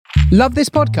Love this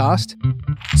podcast?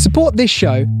 Support this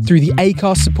show through the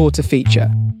Acast supporter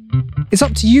feature. It's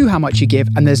up to you how much you give,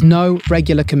 and there's no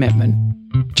regular commitment.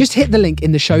 Just hit the link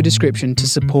in the show description to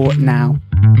support now.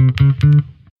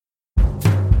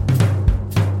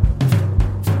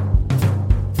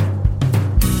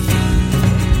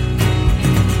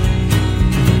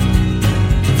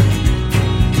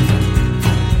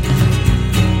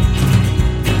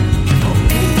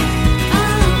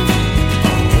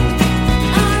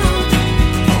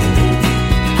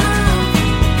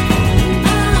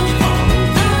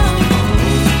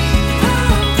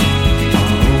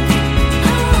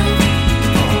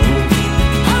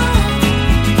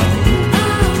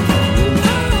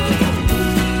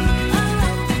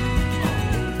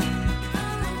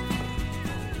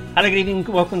 Hello, good evening.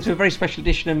 Welcome to a very special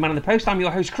edition of Man on the Post. I'm your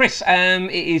host, Chris.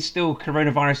 It is still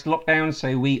coronavirus lockdown,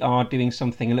 so we are doing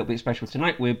something a little bit special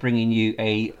tonight. We're bringing you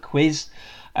a quiz.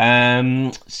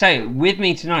 So, with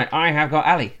me tonight, I have got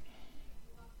Ali.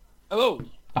 Hello.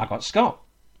 I've got Scott.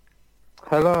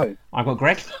 Hello. I've got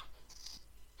Greg.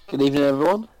 Good evening,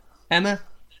 everyone. Emma.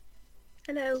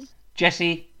 Hello.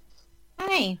 Jesse.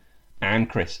 Hi. And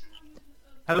Chris.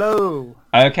 Hello.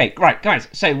 Okay, right, guys.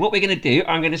 So what we're going to do,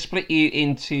 I'm going to split you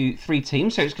into three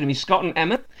teams. So it's going to be Scott and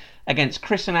Emma against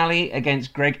Chris and Ali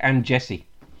against Greg and Jesse.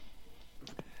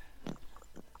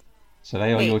 So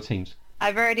they are your teams.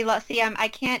 I've already lost. See, I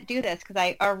can't do this because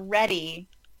I already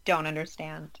don't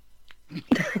understand.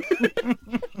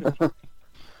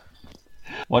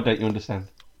 What don't you understand?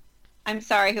 I'm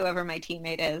sorry, whoever my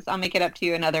teammate is. I'll make it up to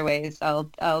you in other ways. I'll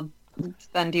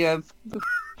send you a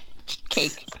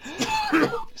cake.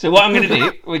 So what I'm going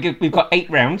to do, we've got 8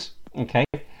 rounds, okay?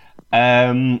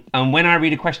 And when I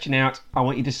read a question out, I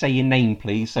want you to say your name,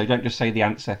 please. So don't just say the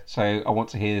answer. So I want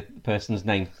to hear the person's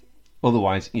name.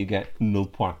 Otherwise, you get 0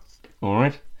 points. All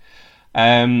right?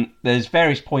 There's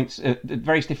various points,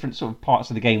 various different sort of parts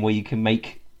of the game where you can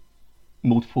make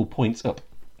multiple points up.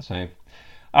 So,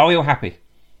 are we all happy?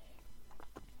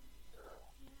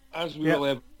 As we will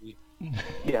ever be.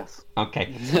 Yes.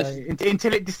 Okay.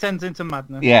 Until it descends into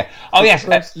madness. Yeah. Oh, yes.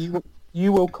 Chris,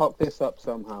 you will cock this up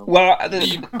somehow. Well,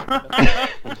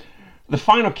 the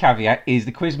final caveat is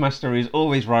the quizmaster is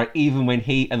always right, even when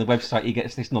he and the website he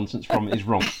gets this nonsense from is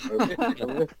wrong.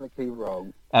 Horrifically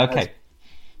wrong. Okay.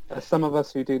 As some of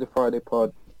us who do the Friday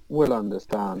pod will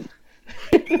understand.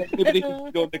 Anybody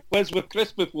who's done the quiz with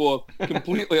Chris before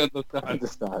completely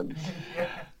understand.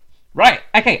 Right.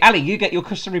 Okay, Ali, you get your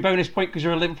customary bonus point because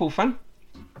you're a Liverpool fan.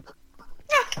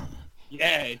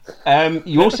 Yeah.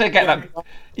 You also get that.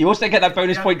 You also get that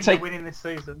bonus point taken. Winning this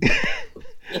season.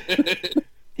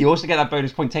 You also get that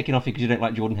bonus point taken off you because you don't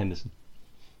like Jordan Henderson.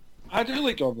 I do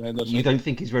like Jordan Henderson. You don't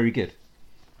think he's very good.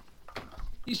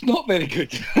 He's not very good.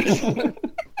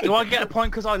 Do I get a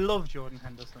point because I love Jordan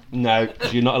Henderson? No,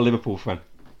 because you're not a Liverpool fan.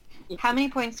 How many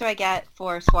points do I get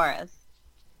for Suarez?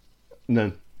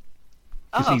 None.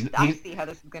 Oh, He's- I see how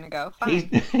this is going to go.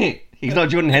 Fine. He's not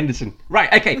Jordan Henderson.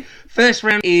 Right, okay. First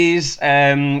round is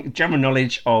general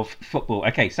knowledge of football.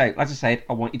 Okay, so as I said,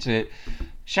 I want you to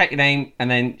shout your name and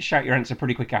then shout your answer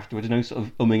pretty quick afterwards. No sort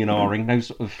of umming and ahhing, no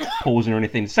sort of pausing or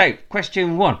anything. So,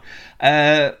 question 1.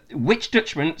 Which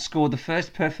Dutchman scored the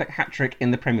first perfect hat-trick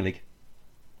in the Premier League?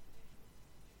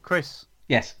 Chris.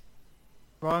 Yes.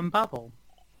 Ryan Babel.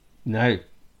 No.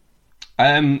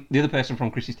 The other person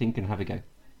from Chris's team can have a go.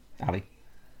 Ali.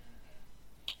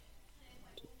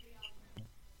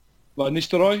 Van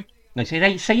Nistelrooy? No,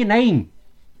 say your name.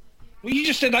 Well, you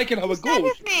just said I can have a Say go.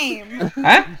 his name.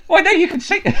 Huh? Well, no, you can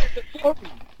say.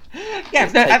 Yeah,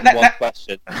 One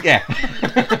question. yeah.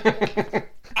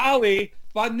 Ali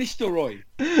Van Nistelrooy.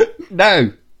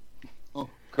 No.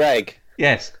 Greg,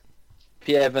 Yes.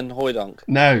 Pierre Van Hooijdonk.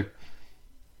 No.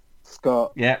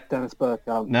 Scott. Yeah. Dennis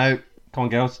Bergkamp. No. Come on,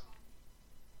 girls.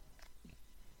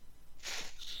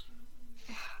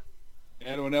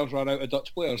 Everyone else ran out of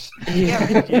Dutch players.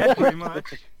 Yeah, pretty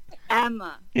much.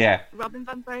 Emma. Yeah. Robin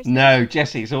van Persie. No,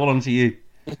 Jesse, it's all on to you.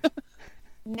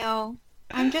 No.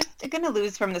 I'm just going to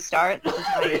lose from the start. This is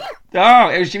my... Oh,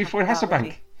 it was Jimmy Floyd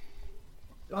Hasselbank.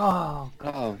 Oh,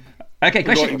 Oh, Okay,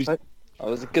 question. He was- that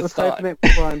was a good let's start. open it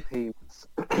with Brian Peeves.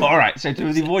 All right, so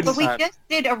to the But avoidance we just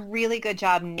did a really good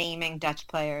job naming Dutch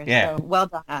players. Yeah. So well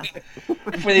done us.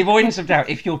 for the avoidance of doubt,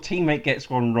 if your teammate gets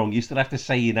one wrong, you still have to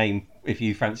say your name if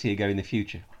you fancy a go in the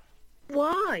future.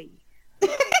 Why?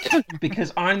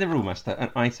 Because I'm the rule master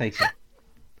and I say so.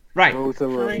 Right. Rules are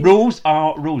rules. Rules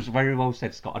are rules. Very well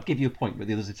said, Scott. I'd give you a point, but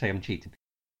the others would say I'm cheating.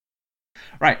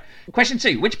 Right. Question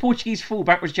 2. Which Portuguese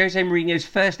fullback was Jose Mourinho's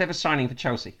first ever signing for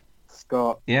Chelsea?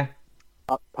 Scott. Yeah?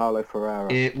 Paulo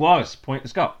Ferreira. It was. Point to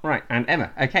Scott. Right, and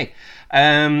Emma. Okay.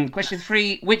 Question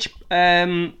 3. Which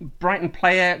Brighton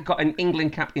player got an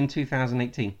England cap in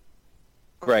 2018?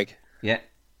 Greg. Yeah.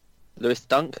 Lewis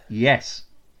Dunk. Yes.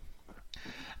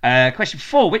 Question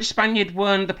 4. Which Spaniard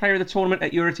won the player of the tournament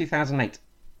at Euro 2008?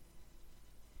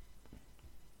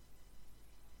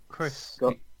 Chris.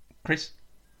 Scott. Chris?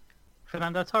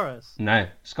 Fernando Torres. No.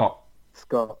 Scott?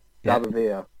 Scott. Yeah. David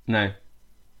Villa. No.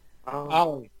 Oh,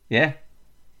 Ali. Yeah?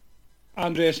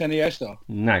 Andreas Iniesta.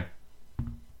 No.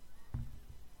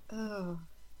 Oh.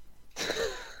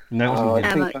 No. oh, Wasn't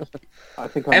him. Emma. I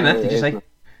think I Emma, know who did it you is say?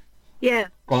 Yeah.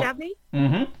 Go on. Xavi?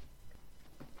 Mm-hmm.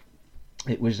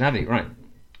 It was Xavi, right.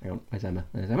 Hang on, where's Emma?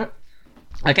 There's Emma.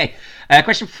 Okay,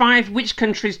 question 5. Which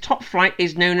country's top flight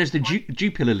is known as the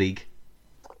Jupiler League?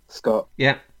 Scott.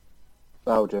 Yeah,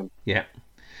 Belgium. yeah.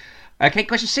 Okay,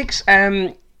 question 6.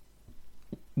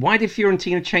 Why did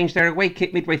Fiorentina change their away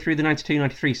kit midway through the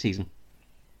 92-93 season?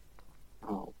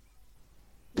 Oh.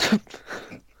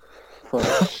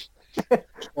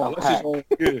 Oh, this is all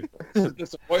you. This is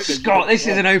disappointing. Scott, this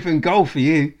is an open goal for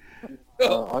you.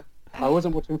 I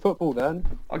wasn't watching football then.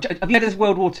 Have you heard of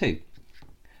World War II?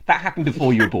 That happened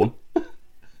before you were born.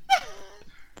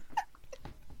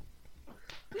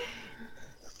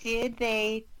 Did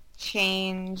they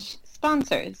change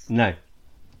sponsors? No.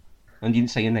 And you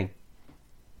didn't say your name.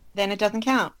 Then it doesn't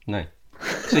count. No.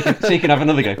 So you can have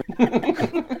another go.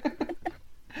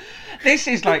 This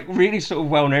is like really sort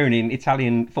of well known in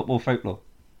Italian football folklore.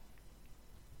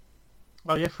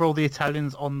 Oh yeah, for all the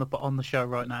Italians on the show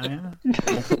right now. Yeah.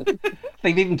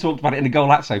 They've even talked about it in the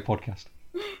Golazzo podcast.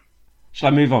 Shall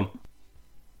I move on?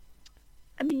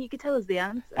 I mean, you could tell us the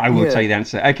answer. I will Yeah. tell you the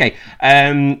answer. Okay.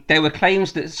 There were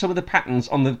claims that some of the patterns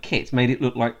on the kit made it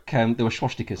look like there were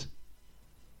swastikas.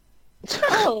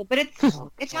 Oh, but it's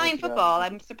Italian God. football.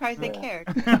 I'm surprised they Yeah. cared.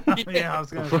 Yeah, I was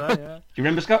going to say. Yeah. Do you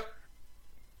remember, Scott?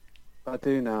 I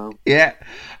do now. Yeah.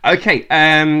 Okay.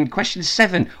 Question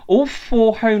 7. All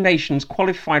 4 home nations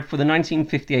qualified for the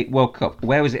 1958 World Cup.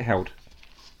 Where was it held?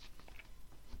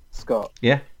 Scott.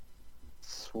 Yeah.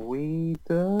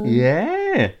 Sweden.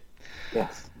 Yeah.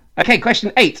 Yes. Okay.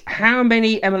 Question 8. How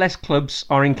many MLS clubs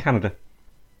are in Canada?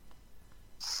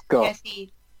 Scott.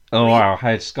 Jesse. Oh, wow. I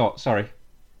heard Scott. Sorry.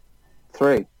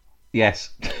 3.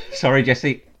 Yes. Sorry,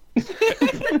 Jesse.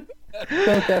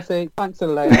 Go, Jesse. Thanks a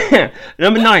later.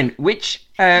 Number 9. Which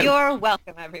You're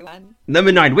welcome, everyone.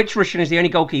 Number 9. Which Russian is the only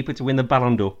goalkeeper to win the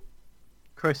Ballon d'Or?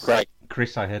 Chris. Greg.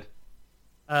 Chris, I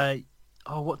heard.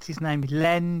 What's his name?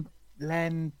 Len.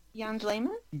 Jan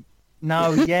Lehman?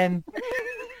 No, Yen.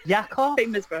 Yakov.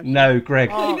 Famous Russian. No, Greg.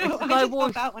 Oh, I know, it's the I guy just who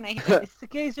pop out when I hear it. It's the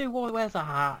geezer who wears a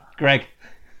hat. Greg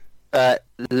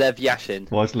Lev Yashin.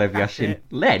 was Lev That's Yashin. it.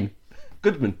 Len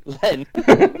Goodman. Len.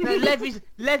 No,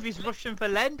 Lev is Russian for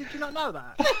Len. Did you not know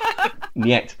that?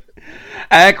 Yet.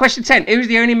 Question 10. Who was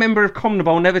the only member of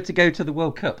CONMEBOL never to go to the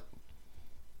World Cup?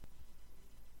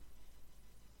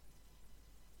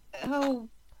 Oh,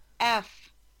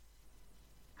 F.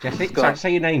 Jesse, Scott. sorry,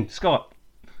 say your name. Scott.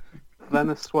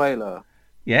 Venezuela.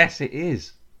 Yes, it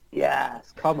is.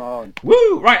 Yes. Come on.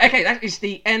 Woo! Right, okay, that is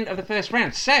the end of the first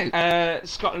round. So,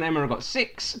 Scott and Emma have got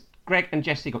 6. Greg and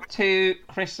Jesse got 2.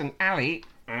 Chris and Ali.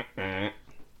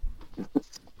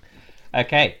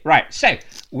 Okay, right. So,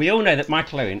 we all know that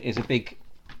Michael Owen is a big,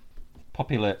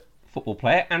 popular football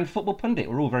player and football pundit.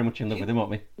 We're all very much in love with him, aren't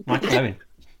we? Michael Owen.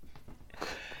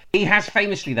 He has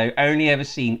famously, though, only ever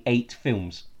seen 8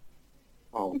 films.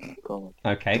 Oh, God.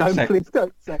 Okay, No, so please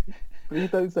don't say. Please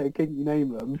don't say. Can you name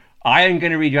them? I am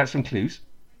going to read you out some clues,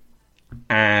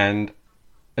 and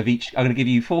of each, I'm going to give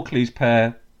you 4 clues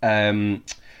per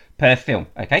film.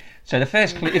 Okay. So the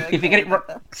first clue, if you get it right,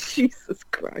 Jesus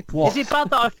Christ. what? Is it bad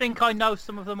that I think I know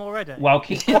some of them already? Well,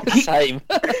 keep Same.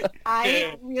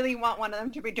 I really want one of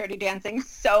them to be Dirty Dancing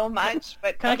so much,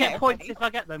 but Can I okay, get points fine. if I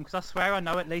get them? Because I swear I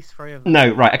know at least 3 of them.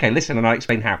 No, right, okay, listen, and I'll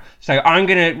explain how. So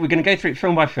we're gonna go through it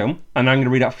film by film, and I'm gonna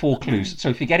read out 4 clues. So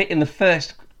if you get it in the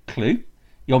first clue,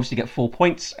 you obviously get 4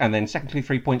 points, and then second clue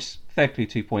 3 points, third clue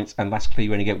 2 points, and last clue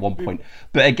you only get 1 point.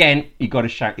 But again, you got to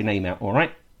shout your name out, all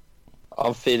right?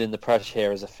 I'm feeling the pressure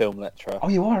here as a film lecturer. Oh,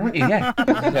 you are, aren't you? Yeah.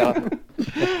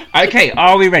 Yeah. Okay,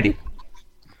 are we ready?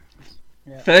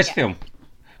 Yeah. First film.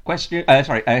 Clue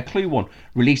 1,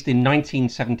 released in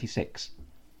 1976.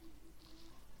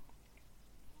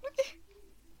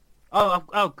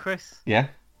 Oh, Chris. Yeah.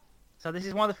 So this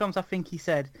is one of the films I think he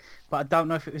said, but I don't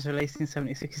know if it was released in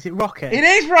 76. Is it Rocky? It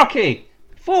is Rocky!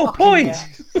 4 Fucking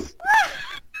points! yes.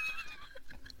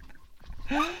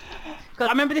 'Cause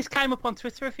I remember this came up on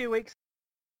Twitter a few weeks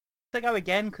ago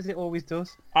again, because it always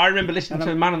does. I remember listening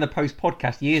to a Man on the Post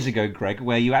podcast years ago, Greg,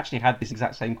 where you actually had this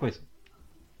exact same quiz.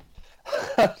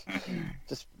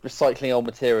 Just recycling old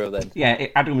material then. Yeah,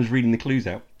 Adam was reading the clues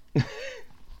out.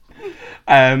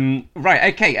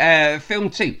 Right, okay. Film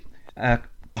 2.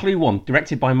 Clue 1,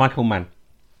 directed by Michael Mann.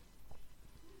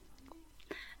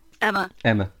 Emma,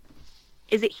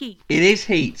 is it Heat? It is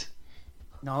Heat.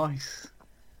 Nice.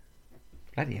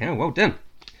 Bloody hell, well done.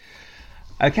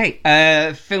 Okay,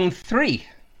 film 3.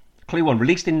 Clue 1,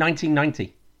 released in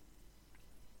 1990.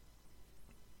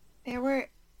 There were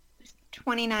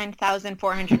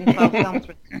 29,412 films.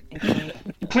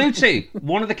 Clue 2,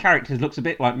 one of the characters looks a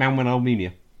bit like Manuel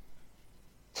Almunia.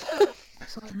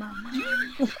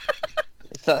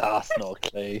 That's not a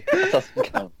clue. That doesn't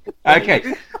count.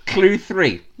 Okay, Clue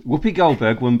 3, Whoopi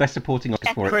Goldberg won Best Supporting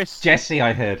Actress for it. Chris. Jesse,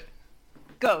 I heard.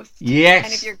 Ghost. Yes.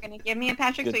 And if you're going to give me a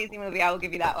Patrick Swayze movie, I will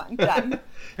give you that one. Done.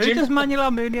 Who does Manuel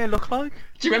Almunia look like?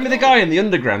 Do you remember the guy in the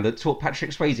Underground that taught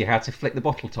Patrick Swayze how to flick the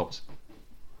bottle tops?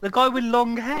 The guy with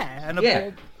long hair and a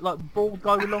Yeah. bald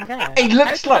guy with long hair. He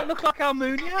looks How like does that look like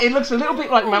Almunia? it looks a little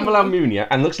bit like Manuel Almunia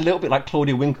and looks a little bit like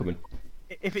Claudia Winkleman.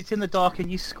 If it's in the dark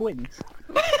and you squint.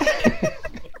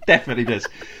 Definitely does.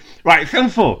 Right, film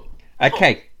 4.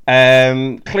 Okay,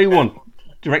 Clue 1,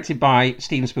 directed by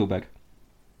Steven Spielberg.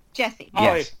 Jesse.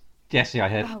 Yes, Jesse, I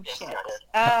heard. Oh, shit.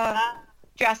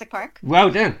 Jurassic Park. Well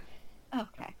done.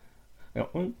 Okay.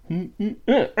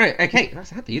 Right, okay, that's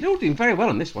happy. You're all doing very well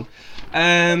on this one.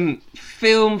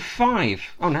 Film 5.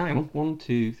 Oh no, hang on. 1,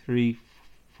 2, 3,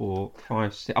 4,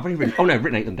 5, 6. I've only written. Oh no, I've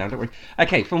written 8 of them down. Don't worry.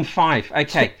 Okay, film 5.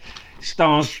 Okay,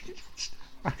 stars.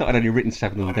 I thought I'd only written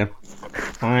 7 of them down.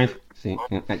 5, 6.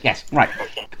 Yes, right.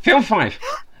 Film 5.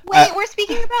 Wait, we're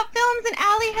speaking about films and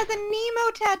Allie has a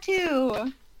Nemo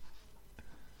tattoo.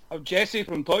 I'm Jessie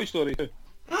from Toy Story 2.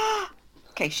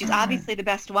 Okay, she's obviously the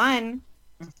best one.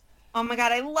 Oh my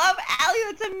god, I love Allie.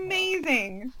 That's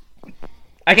amazing.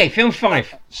 Okay, film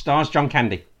 5. Stars John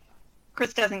Candy.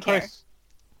 Chris doesn't care. Chris.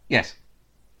 Yes.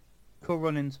 Cool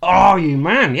Runnings. Oh, you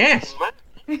man, yes.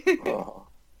 Oh,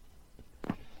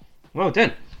 Well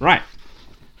done. Right.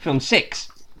 Film 6.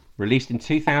 Released in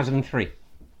 2003.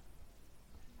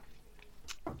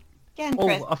 Again, Oh,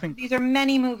 Chris, I think- these are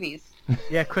many movies.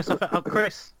 Yeah, Chris.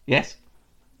 Chris. Yes.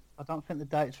 I don't think the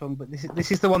date's wrong, but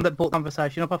this is the one that brought the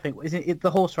conversation up. I think is it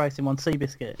the horse racing one,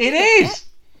 Seabiscuit? It is.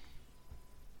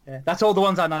 Yeah, that's all the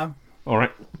ones I know. All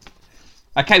right.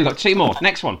 Okay, we've got 2 more.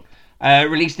 Next one.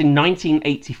 Released in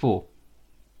 1984.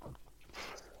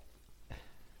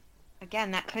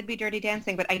 Again, that could be Dirty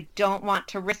Dancing, but I don't want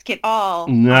to risk it all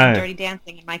No. on Dirty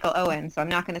Dancing and Michael Owen, so I'm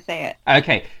not going to say it.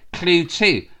 Okay. Clue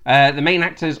 2. The main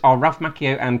actors are Ralph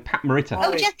Macchio and Pat Morita.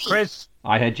 Oh, Jesse! Chris.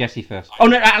 I heard Jesse first. Oh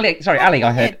no, Ali. Sorry, Ali.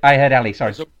 I heard Ali.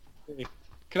 Sorry. So,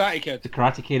 Karate Kid. The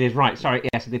Karate Kid is right. Sorry.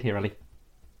 Yes, I did hear Ali.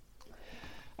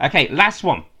 Okay, last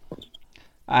one.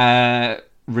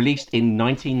 Released in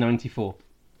 1994.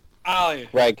 Ali.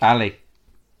 Greg. Ali.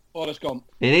 Forrest Gump.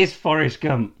 It is Forrest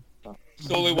Gump. It's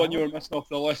the only one you were missing off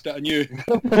the list that I knew.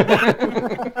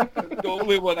 The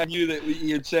only one I knew that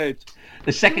he had said. The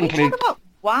Can second we clue. talk about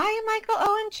why Michael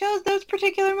Owen chose those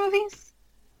particular movies?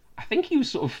 I think he was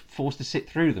sort of forced to sit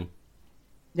through them.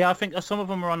 Yeah, I think some of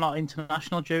them are on like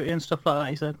international duty and stuff like that.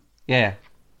 He said. Yeah.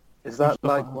 is that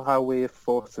like how we're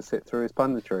forced to sit through his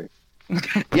punditry?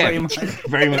 Yeah. Pretty much.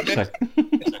 Very much so.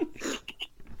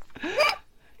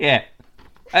 Yeah.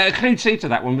 Clue 2 to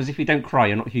that one was if you don't cry,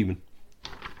 you're not human.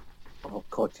 Oh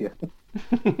God, yeah.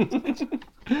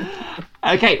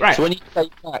 Okay, right. So when you say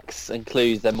facts and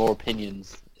clues, they're more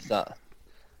opinions. Is that?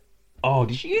 Oh,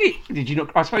 did you not?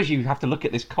 I suppose you have to look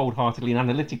at this cold-heartedly and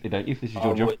analytically, don't you? If this is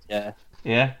your I job. would, yeah.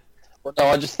 Yeah. Well, no,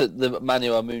 I just think the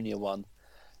Manuel Almunia one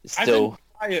is I still. didn't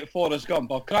cry at Forrest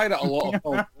Gump. I've cried at a lot of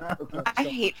films. I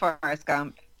hate Forrest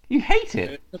Gump. You hate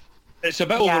it, It's a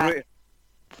bit Yeah. overrated.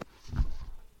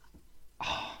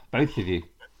 both of you.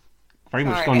 Very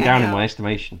much Sorry, gone I down in know. my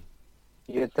estimation.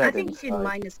 You're I dead think you should inside.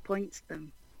 minus points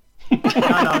them. No,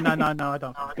 I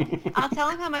don't. I'll tell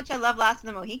him how much I love Last of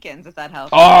the Mohicans, if that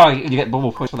helps. Oh, you get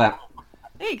bubble points for that.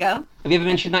 There you go. Have you ever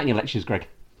mentioned that in your lectures, Greg?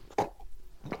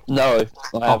 No. I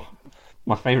Oh,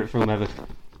 my favourite film ever.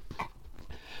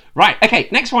 Right, okay,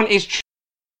 next one is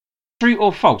true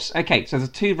or false. Okay, so there's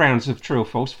 2 rounds of true or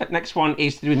false. Next one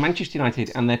is to do with Manchester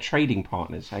United and their trading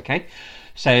partners, okay?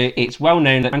 So it's well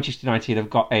known that Manchester United have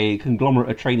got a conglomerate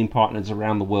of trading partners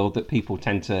around the world that people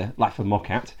tend to laugh and mock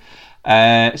at.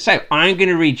 So I'm going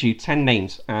to read you 10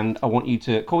 names, and I want you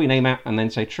to call your name out and then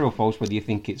say true or false, whether you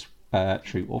think it's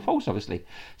true or false, obviously.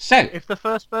 So, If the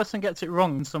first person gets it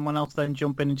wrong, and someone else then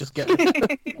jump in and just get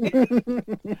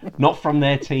it. not from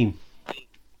their team.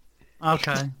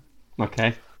 Okay.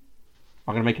 Okay.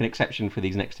 I'm going to make an exception for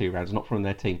these next 2 rounds, not from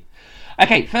their team.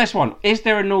 Okay, first one. Is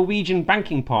there a Norwegian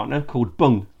banking partner called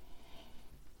Bung?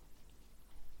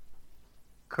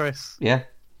 Chris. Yeah.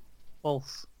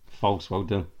 False. False. Well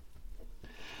done.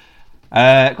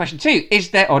 Question 2.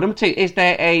 Number 2. Is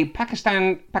there a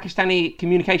Pakistani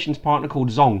communications partner called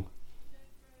Zong?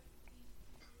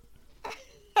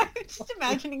 I'm just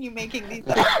imagining you making these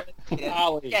up.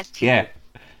 Ali. Yes. Yeah.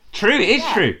 True. It is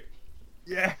true.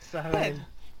 Yes, Ali.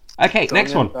 Okay,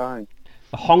 next one. Dying.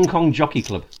 The Hong Kong Jockey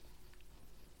Club.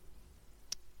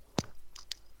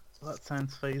 That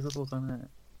sounds feasible, doesn't it?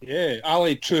 Yeah,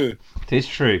 Ali, true. It is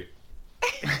true.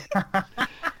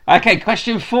 Okay,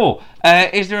 question 4.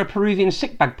 Is there a Peruvian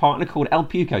sick bag partner called El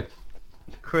Puco?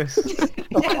 Chris.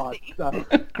 Oh, no.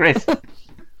 Chris.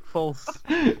 False.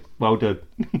 Well done.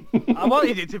 I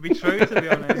wanted it to be true, to be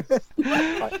honest.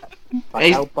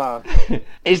 Like Alba.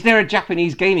 Is there a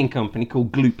Japanese gaming company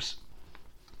called Gloops?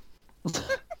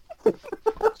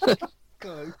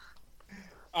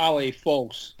 Ali,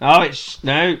 false. Oh, it's...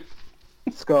 No.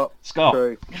 Scott. Scott.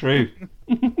 True.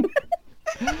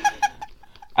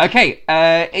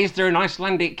 Okay, is there an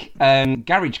Icelandic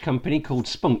garage company called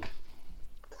Spunk?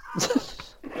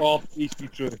 Oh, please be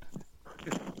true.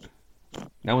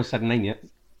 No one said a name yet.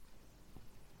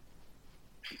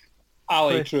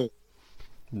 Ali, Chris. true.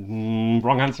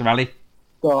 Wrong answer, Ali.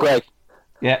 Scott. Greg,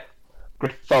 Yeah.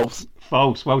 false.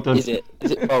 False. Well done. Is it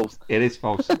false? It is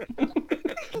false.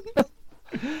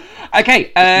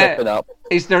 Okay. Nothing up.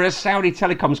 Is there a Saudi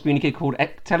telecoms communicator called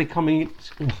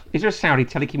Is there a Saudi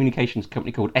telecommunications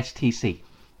company called STC?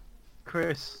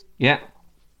 Chris. Yeah.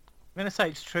 I'm going to say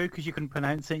it's true because you couldn't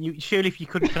pronounce it. Surely if you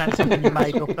couldn't pronounce something you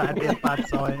made up, that'd be a bad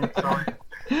sign.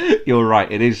 You're right.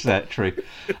 It is true.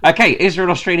 Okay. Is there an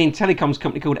Australian telecoms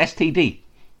company called STD?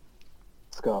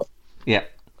 Scott. Yeah.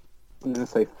 I'm going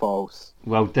to say false.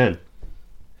 Well done.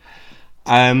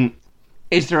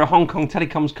 Is there a Hong Kong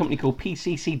telecoms company called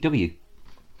PCCW?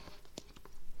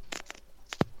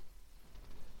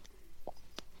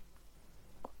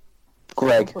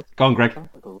 Greg, Go on, Greg.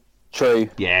 true.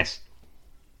 Yes.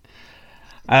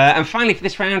 And finally, for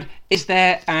this round, is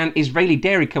there an Israeli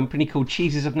dairy company called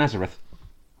Cheeses of Nazareth?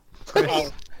 Ali,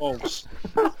 false.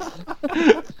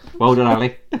 Well done,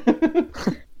 Ali.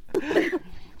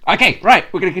 Okay, right.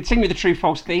 We're going to continue with the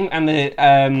true-false theme and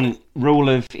the rule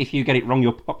of if you get it wrong,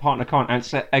 your partner can't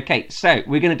answer. Okay, so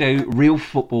we're going to do real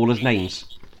footballers'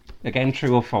 names. Again,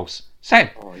 true or false. So,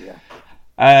 Oh,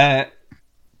 yeah.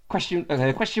 question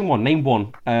 1. Name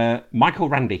one. Michael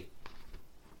Randy.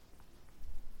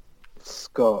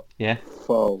 Scott. Yeah.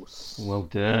 False. Well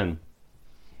done.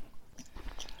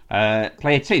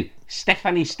 Player 2.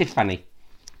 Stephanie.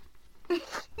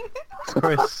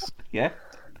 Chris. Yeah.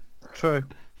 True.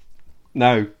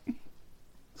 No.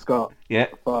 Scott. Yeah.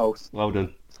 False. Well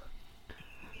done.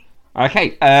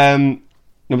 Okay.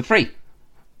 Number 3.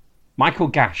 Michael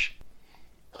Gash.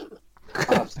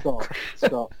 Scott.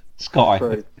 Scott. Scott.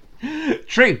 True.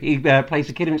 True. He plays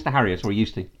for Kidderminster Harriers, or he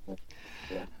used to.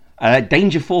 Yeah.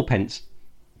 Danger Fourpence.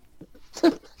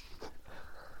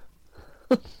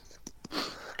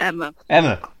 Emma.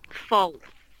 False.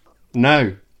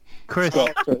 No. Chris.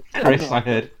 Scott. True. Chris, I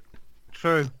heard.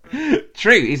 True.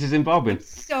 True. He's a Zimbabwean.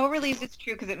 So relieved it's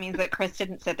true because it means that Chris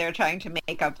didn't sit there trying to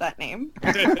make up that name.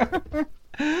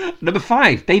 Number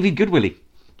 5. David Goodwillie.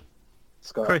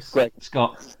 Scott. Chris. Greg,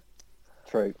 Scott.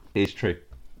 True. Is true.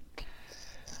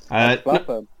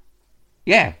 Blackburn.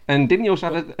 Yeah, and didn't he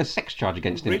also have a sex charge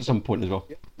against him at some point as well?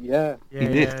 Yeah. Yeah, He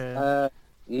did. Yeah.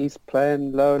 He's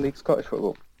playing lower league Scottish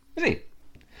football. Is he?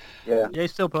 Yeah. Yeah,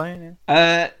 he's still playing,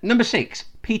 yeah. Number 6.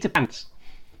 Peter Pants.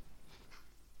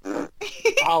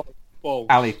 Ali, false.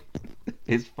 Ali.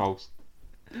 Is false.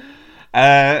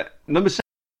 Number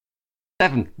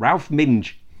 7. Ralph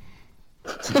Minge.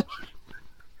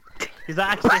 Is that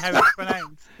actually how it's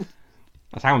pronounced?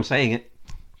 That's how I'm saying it.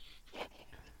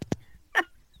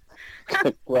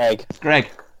 Greg, Greg.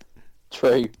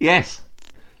 true. Yes.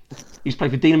 He's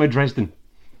played for Dynamo Dresden.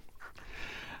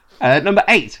 Number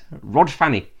 8. Rod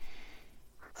Fanny.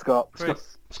 Scott.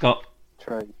 Chris. Scott.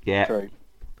 True. Yeah. True.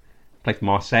 Played for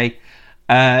Marseille.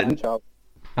 And Charlton.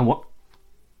 And what?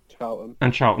 Charlton.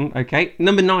 And Charlton. Okay.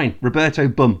 Number 9. Roberto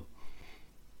Bum.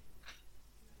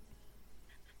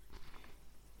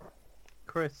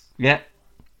 Chris. Yeah.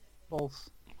 False.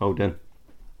 Well done.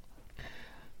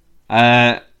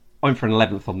 I'm for an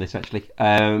 11th on this, actually.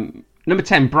 Number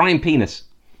 10. Brian Penis.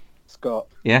 Scott.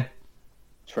 Yeah.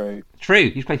 True. True.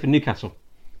 He's played for Newcastle.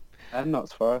 And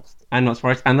Notts Forest. And Notts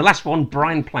Forest. And the last one,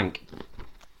 Brian Plank.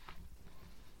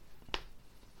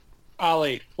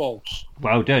 Ali, false.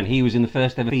 Well done. He was in the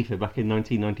first ever FIFA back in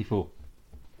 1994.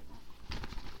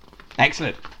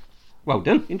 Excellent. Well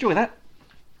done. Enjoy that.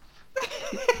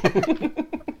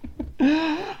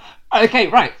 Okay,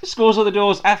 right. Scores on the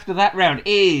doors after that round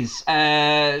is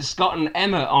Scott and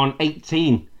Emma on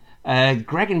 18,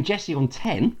 Greg and Jesse on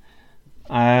 10,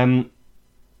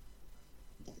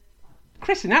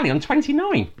 Chris and Ali on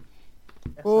 29.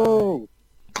 Whoa.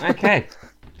 Okay.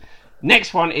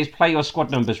 Next one is play your squad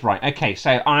numbers right. Okay,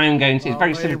 so I'm going to... It's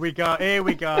very Here simple. we go.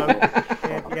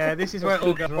 Yeah, this is where it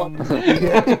all goes wrong.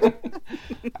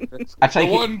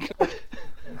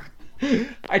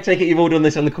 I take it you've all done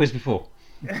this on the quiz before.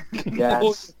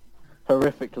 Yes.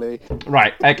 Horrifically.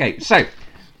 Right, okay, so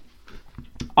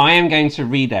I am going to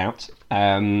read out,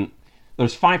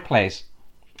 there's 5 players,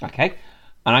 okay,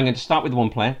 and I'm going to start with one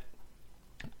player,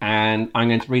 and I'm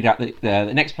going to read out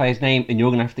the next player's name, and you're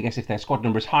going to have to guess if their squad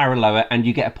number is higher or lower, and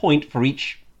you get a point for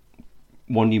each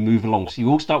one you move along. So you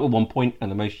all start with 1 point, and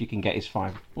the most you can get is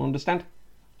 5. You understand?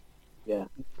 Yeah.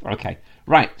 Okay,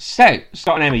 right, so,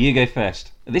 Scott and Emma, you go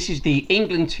first. This is the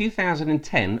England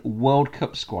 2010 World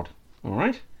Cup squad,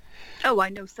 alright? Oh, I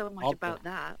know so much about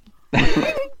that.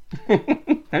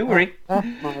 Don't worry. That's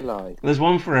my life. There's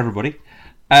one for everybody.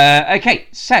 Okay,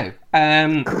 so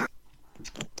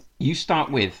you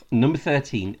start with number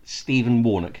 13, Stephen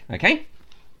Warnock. Okay.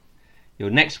 Your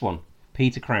next one,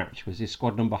 Peter Crouch. Was his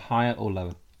squad number higher or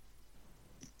lower?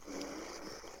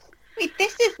 Wait,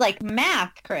 this is like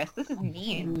math, Chris. This is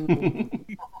mean.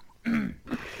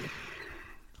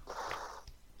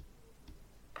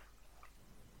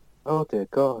 Oh dear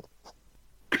God.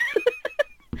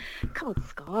 Come on,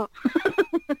 Scott.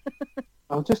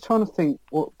 I'm just trying to think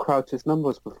what Crouch's number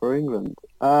was before England.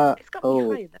 It's got to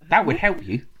be higher, though. That would help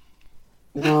you.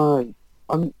 No,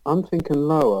 I'm thinking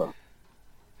lower.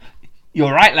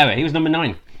 You're right, lower. He was number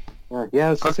 9. Yeah, I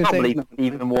was I just can't saying. believe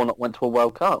even Warnock went to a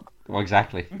World Cup. Well,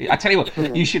 exactly. I tell you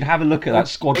what, you should have a look at that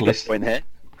squad Bigger list. point here.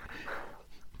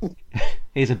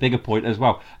 Here's a bigger point as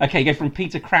well. Okay, go from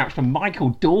Peter Crouch to Michael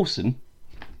Dawson.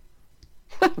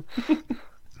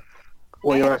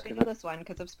 What do you I reckon? know this one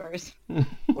because of Spurs.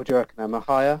 What do you reckon, Emma?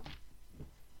 Higher?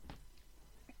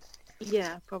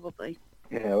 Yeah, probably.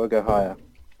 Yeah, we'll go higher.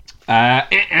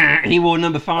 He wore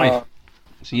number 5. Oh.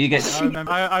 So you get...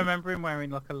 I remember him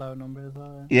wearing like a low number as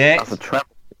well. Yeah. That's a treble,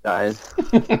 that is.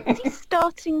 Is he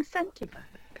starting centre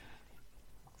back?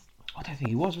 I don't think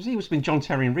he was he? It must have been John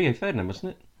Terry and Rio Ferdinand,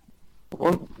 wasn't it?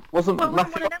 Wasn't Well, Matthew one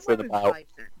of them Upson were about? five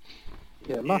then.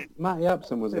 Yeah, Matty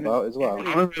Upson was about as well. I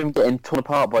remember him getting torn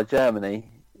apart by Germany.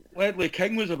 Ledley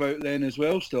King was about then as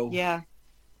well still. Yeah.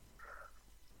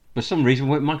 For some reason,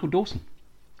 went Michael Dawson.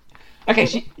 Okay,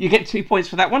 so you get 2 points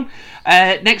for that one.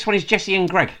 Next one is Jesse and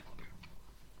Greg.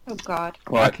 Oh God.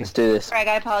 Right, Okay. let's do this. Greg,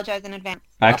 I apologize in advance.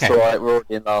 That's Okay. alright, we're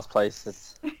already in last place.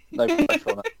 There's no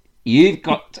pressure on it. You've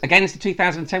got, against the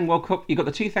 2010 World Cup, you've got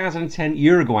the 2010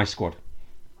 Uruguay squad.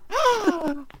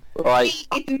 Right.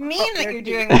 It's mean that you're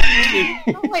doing that.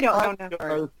 No, I don't know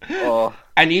numbers. Oh,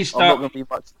 And you I'm not start going to be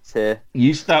much here.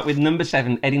 you start with number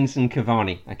 7, Edinson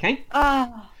Cavani, okay?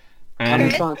 Oh, How many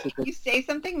And chances you say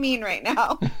something mean right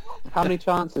now.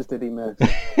 did he miss?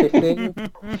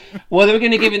 15? well, they were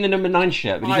going to give him the number 9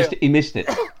 shirt, but he missed it.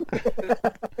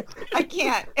 I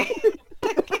can't.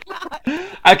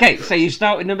 Okay, so you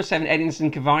start with number 7,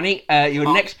 Edinson Cavani.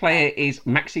 Your next player is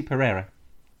Maxi Pereira.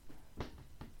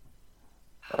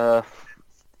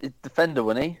 Defender,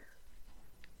 wasn't he?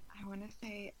 I want to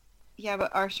say, yeah,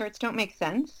 but our shirts don't make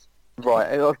sense.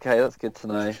 Right, okay, that's good to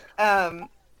know.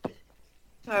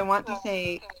 So I want to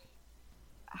say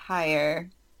higher.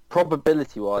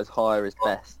 Probability-wise, higher is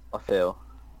best, I feel.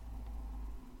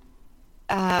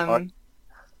 Um,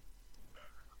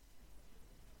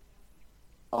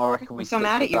 I reckon we I'm so stick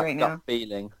mad with at you that right gut now.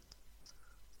 feeling.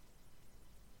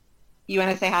 you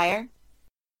want to say higher?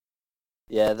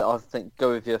 Yeah, I think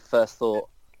go with your first thought.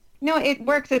 No, it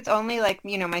works. It's only like,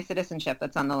 my citizenship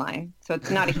that's on the line. So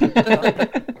it's not a huge deal.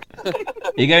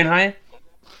 Are you going higher?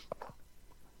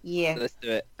 Yeah. Let's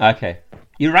do it. Okay.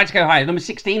 You're right to go higher. Number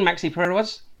 16, Maxi Pereira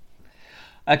was.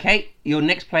 Okay, your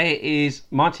next player is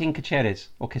Martin Caceres,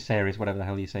 or Caceres, whatever the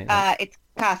hell you say. It's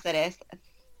Cáceres.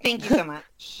 Thank you so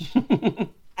much.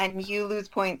 And you lose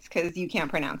points because you can't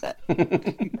pronounce it.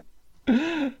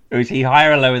 Or is he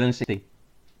higher or lower than 60?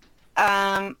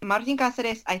 Martin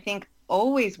Cáceres, I think,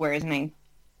 always wears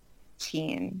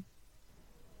 19.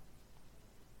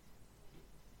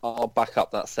 I'll back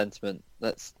up that sentiment.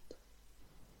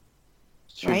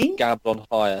 Should we Right? gamble on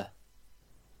higher?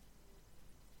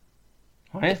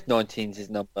 Higher? If 19's his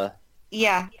number.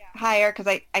 Yeah, higher, because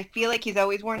I feel like he's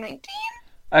always worn 19.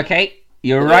 Okay,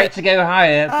 you're Yeah. right to go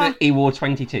higher, but he wore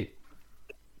 22.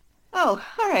 Oh,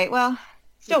 all right. Well,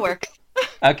 still works.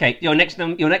 Okay, your next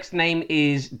name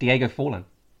is Diego Forlan.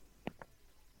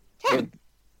 10.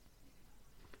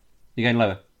 You're going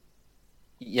lower.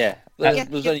 Yeah, Yeah, there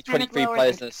was you're only kind of 23 lower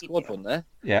players than in the squad, 52. wasn't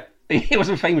Yeah, he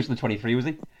wasn't famous for the 23, was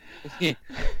he? there?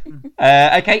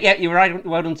 Okay, yeah, you're right.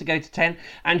 Well done to go to 10.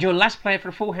 And your last player for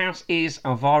a full house is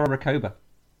Alvaro Recoba.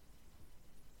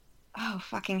 Oh,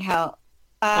 fucking hell.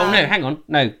 Oh, no, hang on.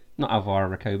 No, not Alvaro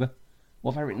Recoba.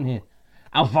 What have I written here?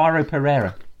 Alvaro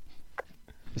Pereira.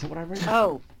 Is that what I wrote?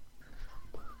 Oh.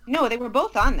 No, they were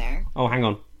both on there. Oh, hang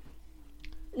on.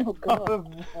 Oh god. Oh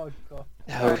my god.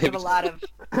 We have a lot of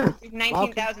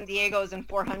 19,000 Diegos and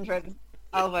 400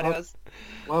 Alvaros.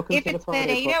 Welcome If to the it's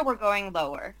Friday Pereira, we're going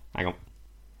lower. Hang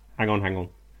on.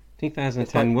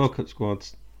 2010 World Cup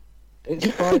squads. It's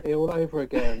Friday all over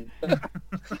again. Okay,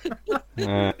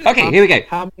 here we go.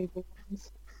 How many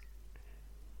wins?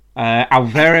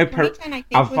 Alvaro 2010, I think,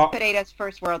 Alva- was Pereira's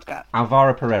first World Cup.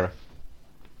 Alvaro Pereira.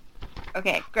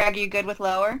 Okay, Greg, you good with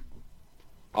lower?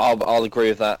 I'll agree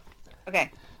with that. Okay,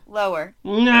 lower.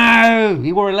 No,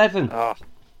 he wore 11. Ah,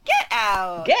 Get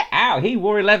out! Get out. He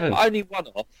wore 11. only one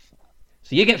off.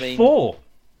 So you get I mean- 4.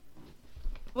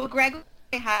 Well, Greg was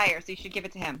way higher, so you should give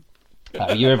it to him.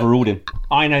 You overruled him.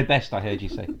 I know best, I heard you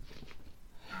say.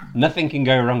 Nothing can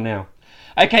go wrong now.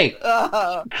 Okay,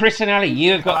 Ugh. Chris and Ali,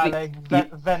 you have got Ali,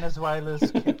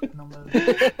 Venezuela's kit numbers.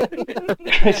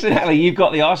 Chris and Ali, you've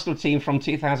got the Arsenal team from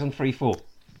 2003-4.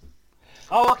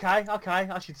 Oh, okay.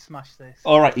 I should smash this.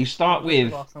 All right, you start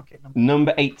with Arsenal kit number.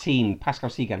 number 18, Pascal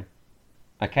Sigan.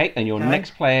 Okay, and your Okay.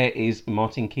 next player is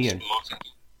Martin Keown.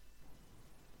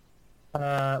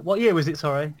 What year was it?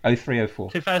 Sorry,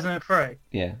 03-04. 2003.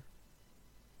 Yeah.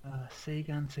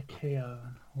 Segan to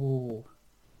Keown. Ooh.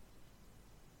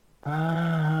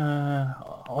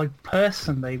 I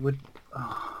personally would.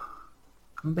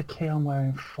 Remember Keown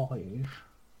wearing 5.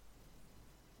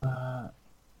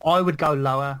 I would go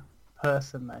lower,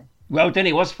 personally. Well done,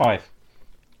 it was 5.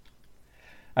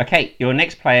 Okay, your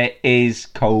next player is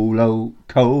Colo.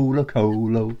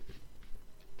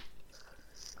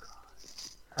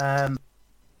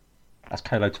 That's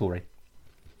Colo Torre.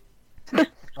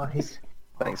 Oh, he's...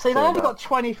 Thanks See, they for only that. got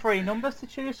 23 numbers to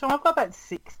choose from. I've got about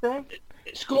 60.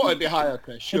 It's got to be higher,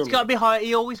 Chris. Surely. It's got to be higher.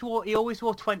 He always wore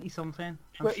 20 something.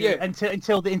 Well, yeah.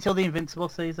 Until the Invincible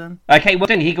season. Okay, well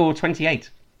done, he got 28.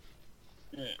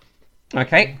 Yeah.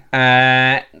 Okay,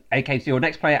 okay, so your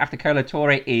next player after Colo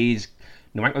Torre is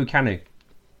Nwankwo Kanu.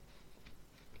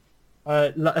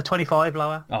 A 25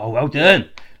 lower. Oh, well done.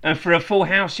 And for a full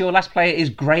house, your last player is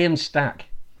Graham Stack.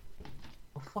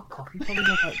 Oh, fuck off. You probably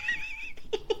got like...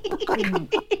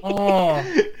 Oh.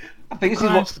 I think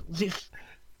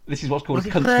this is what's called Was a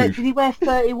it cunt 30, move. did he wear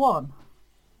 31?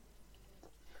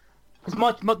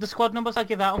 Because the squad numbers I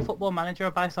give out on Football Manager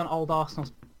are based on old Arsenal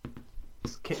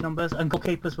kit numbers, and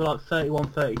goalkeepers were like 31,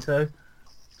 32.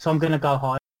 So I'm going to go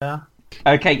higher.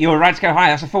 Okay, you're right to go high.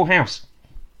 That's a full house.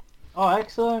 Oh,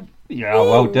 excellent. Yeah,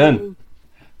 well done.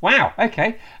 Wow,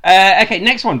 okay. Okay,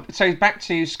 next one. So back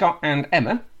to Scott and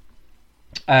Emma.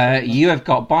 You have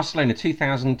got Barcelona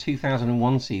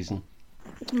 2000-2001 season.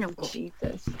 Oh,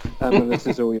 Jesus. This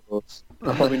is all yours.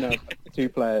 I probably know 2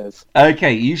 players.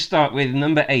 Okay, you start with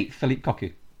number 8, Philippe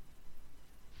Cocu.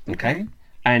 Okay.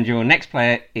 And your next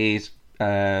player is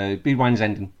Budwijn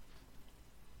Zenden.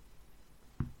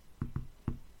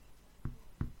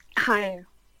 Higher.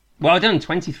 Well done,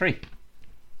 23.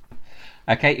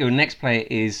 Okay, your next player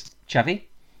is Xavi.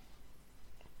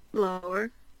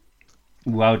 Lower.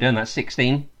 Well done, that's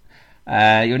 16.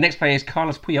 Your next player is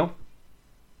Carlos Puyol.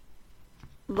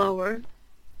 Lower.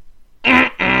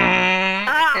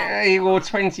 He wore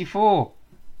 24.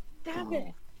 Damn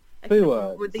it. I Who can't was?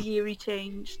 remember the year he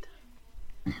changed.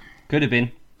 Could have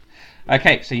been.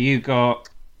 Okay, so you got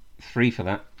 3 for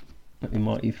that. Let me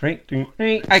mark you 3.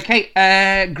 3.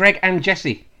 Okay, Greg and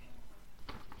Jesse.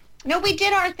 No, we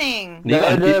did our thing.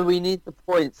 No, we need the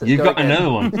points. Let's You've go got again.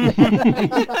 another one.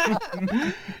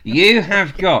 You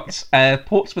have got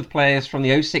Portsmouth players from the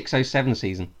 06-07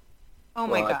 season. Oh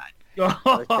my Right. god.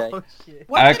 Oh, shit.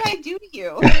 What Okay. did I do to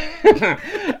you?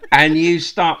 And you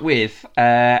start with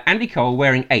Andy Cole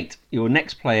wearing 8. Your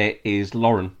next player is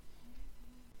Lauren.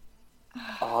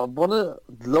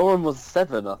 Lauren was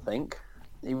 7, I think.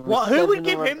 He was What? Who would 7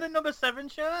 give or- him the number 7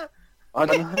 shirt? I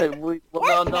don't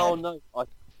know. No.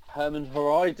 Herman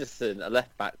Horiderson, a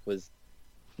left back, was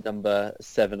number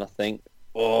 7, I think.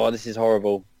 Oh, this is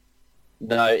horrible.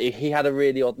 No, he had a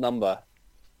really odd number.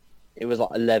 It was like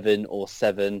 11 or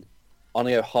 7. I'm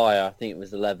gonna go higher. I think it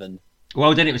was 11.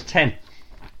 Well done, it was 10.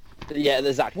 Yeah,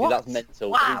 exactly. What? That's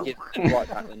mental. Wow. He gives right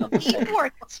back the number He 10. wore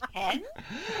 10?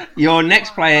 Your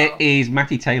next player is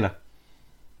Matty Taylor.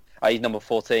 Oh, he's number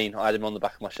 14. I had him on the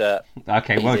back of my shirt.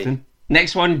 Okay, well Easy. done.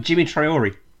 Next one, Jimmy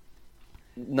Traore.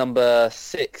 Number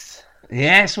 6.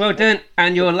 Yes, well done.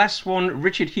 And your last one,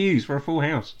 Richard Hughes, for a full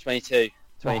house. 22.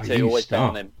 Oh, 22. you Always bet start.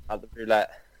 on him at the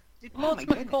roulette. Did Oh my Portsmouth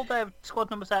goodness. pull their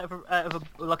squad numbers out of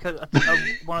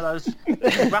one of those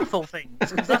raffle things?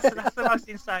 Because that's the most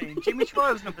insane. Jimmy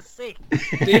Troy was number 6.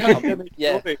 They have them,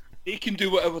 Yeah. They can do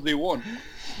whatever they want.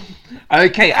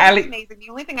 Okay, That was Ali. amazing. The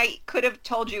only thing I could have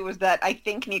told you was that I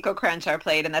think Nico Crenshaw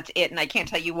played, and that's it. And I can't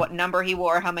tell you what number he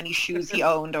wore, how many shoes he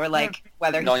owned, or like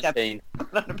whether he stepped 19.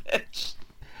 on a pitch.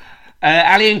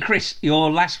 Ali and Chris, your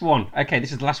last one. Okay,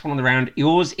 this is the last one on the round.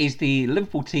 Yours is the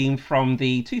Liverpool team from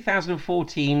the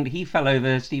 2014 he fell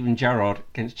over Steven Gerrard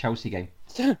against Chelsea game.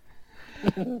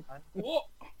 What?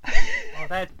 Oh,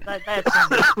 they had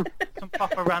some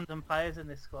proper random players in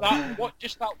this squad. That what?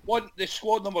 Just that one. The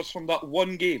squad numbers from that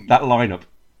one game. That lineup.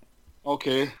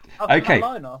 Okay. Okay.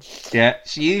 Lineup. Yeah,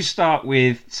 so you start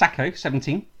with Sacco,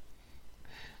 17.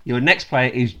 Your next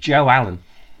player is Joe Allen.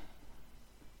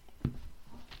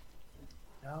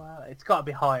 Oh, it's got to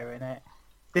be higher in it.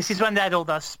 This is when they had all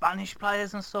those Spanish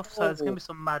players and stuff, so there's going to be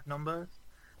some mad numbers.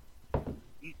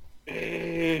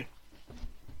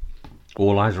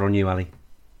 All eyes are on you, Ali.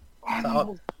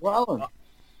 Well,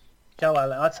 Joe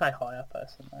Allen, I'd say higher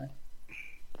personally.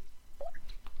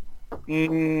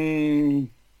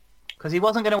 Because he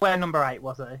wasn't going to wear number 8,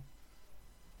 was he?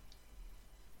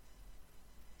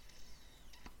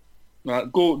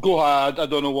 go high. I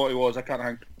don't know what he was. I can't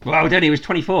hang. Well done, he was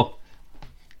 24.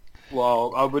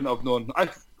 Well, I wouldn't have known. I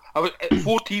was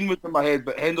 14 was in my head,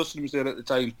 but Henderson was there at the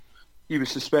time. He was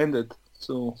suspended,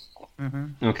 so.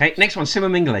 Mm-hmm. Okay, next one,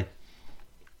 Simon Mingley.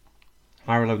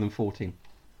 Higher or lower than 14?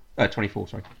 24,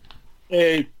 sorry.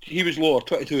 He was lower,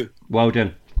 22. Well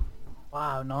done.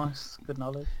 Wow, nice. Good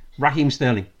knowledge. Raheem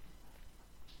Sterling.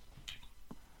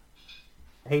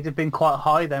 He'd have been quite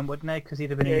high then, wouldn't he? Because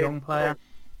he'd have been a young player.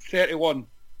 31.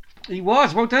 He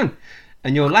was, well done.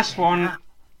 And your last one,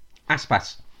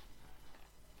 Aspas.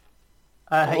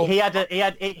 He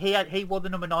wore the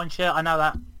number 9 shirt. I know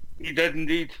that. He did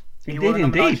indeed. He wore did the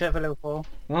number 9 indeed. shirt for Liverpool.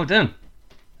 Well done.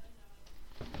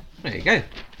 There you go.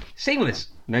 Seamless.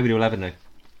 Nobody will ever know.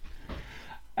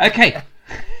 Okay.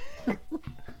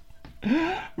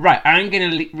 Right, I'm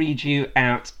going to read you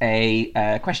out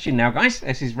a question now, guys.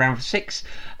 This is round 6.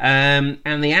 And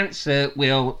the answer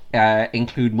will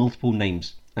include multiple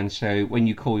names. And so when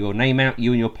you call your name out,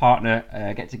 you and your partner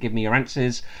get to give me your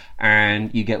answers,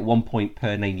 and you get 1 point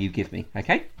per name you give me.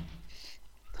 Okay?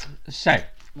 So,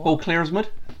 all clear as mud?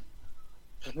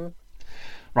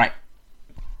 Right.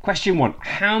 Question 1.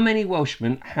 How many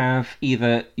Welshmen have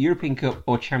either European Cup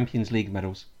or Champions League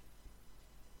medals?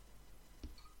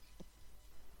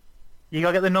 You got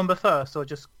to get the number first, or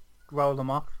just roll them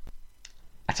off?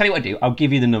 I tell you what I do. I'll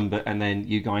give you the number, and then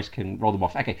you guys can roll them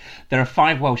off. Okay. There are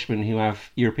 5 Welshmen who have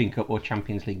European Cup or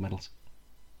Champions League medals.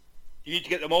 You need to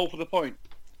get them all for the point.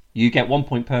 You get 1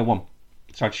 point per one.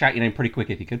 So I'd shout your name pretty quick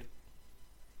if you could.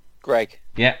 Greg.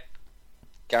 Yeah.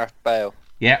 Gareth Bale.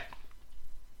 Yeah.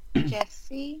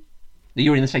 Jesse?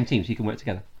 You're in the same team, so you can work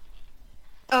together.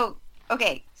 Oh,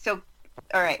 okay. So,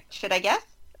 all right. Should I guess?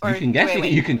 You can guess.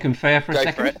 Wait. You can confer for a Go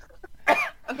second. for it.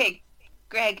 Okay,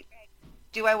 Greg.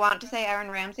 Do I want to say Aaron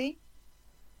Ramsey?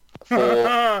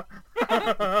 For... Sometimes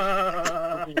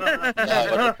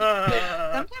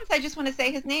I just want to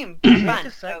say his name. It's fun.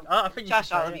 Just say- So, I think you Josh,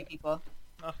 should all say of you it. people.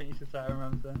 I think you should say I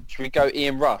remember. Should we go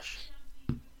Ian Rush?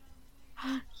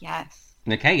 Yes.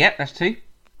 Okay, yep, that's 2.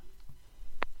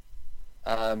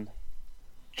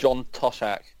 John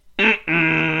Toshak.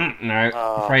 No,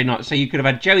 afraid not. So you could have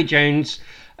had Joey Jones,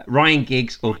 Ryan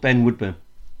Giggs, or Ben Woodburn.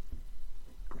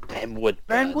 Ben Woodburn.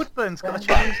 Ben Woodburn's got a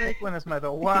Champions League winners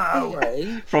medal. Wow.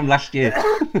 From last year.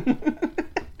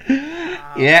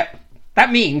 Yeah.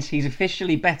 That means he's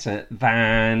officially better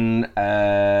than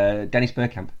Dennis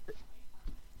Bergkamp.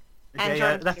 And Yeah,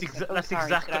 Jordan that's, Pickford. that's Sorry,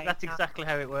 exactly should I that's not? exactly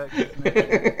how it works. Isn't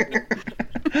it?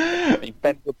 I mean,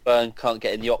 Ben Woodburn can't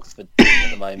get in the Oxford team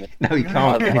at the moment. No, he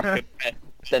can't.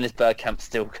 Dennis Bergkamp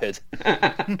still could.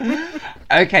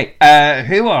 Okay,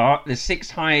 who are the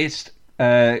 6 highest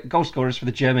goal scorers for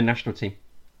the German national team?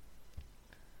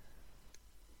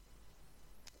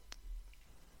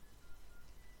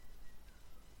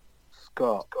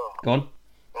 Scott. Go on.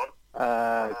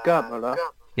 Gerd Muller.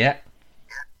 Yeah.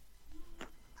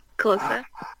 Closer.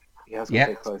 He has Yeah. got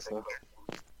a bit closer.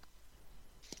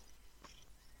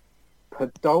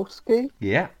 Podolski?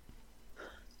 Yeah.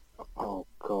 Oh,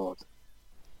 God.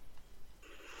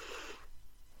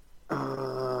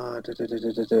 Oh,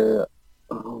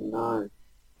 no.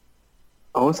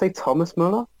 I want to say Thomas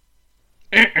Muller.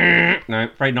 No,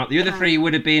 afraid not. The other 3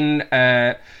 would have been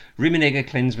Rummenigge,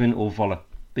 Klinsmann, or Voller.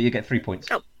 But you get 3 points.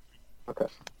 Oh. Okay.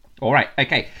 All right,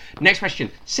 okay. Next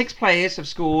question. 6 players have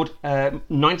scored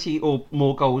 90 or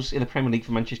more goals in the Premier League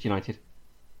for Manchester United.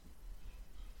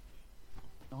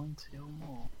 90 or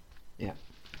more. Yeah.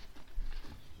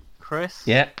 Chris?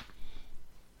 Yeah.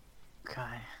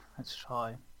 Okay, let's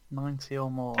try. 90 or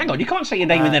more. Hang on, you can't say your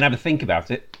name and then have a think about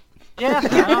it. Yeah,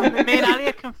 me and Ali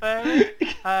are conferring.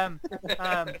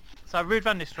 So Ruud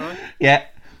van Nistelrooy, Yeah,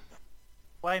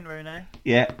 Wayne Rooney.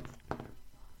 yeah.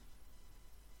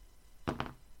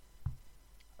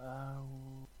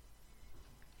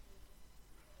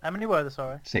 How many were there,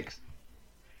 sorry? 6.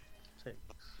 6.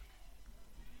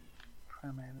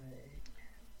 Premier League.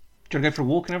 Do you want to go for a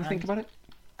walk and have a think about it?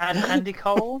 And Andy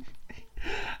Cole.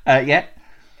 Yeah.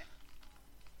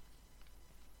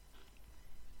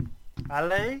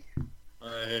 Ali.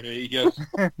 You're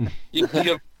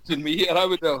putting me here. I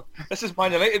would know. This is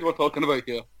Man United we're talking about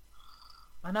here.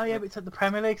 I know, yeah, but it's at the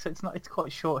Premier League, so it's quite a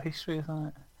short history, isn't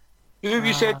it? Who have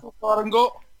you said so far and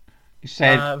got? You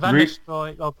said... Van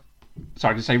Nistelrooy. Oh,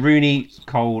 Sorry, I can say Rooney,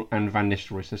 Cole and Van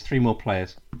Nistelrooy. So there's 3 more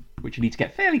players, which you need to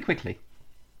get fairly quickly.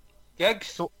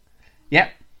 Giggs?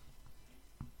 Yep.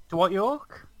 Dwight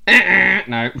York. No,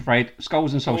 I'm afraid.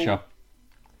 Scholes and Solskjaer.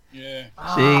 Yeah.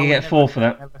 So you get 4 for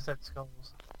that. Never said Scholes.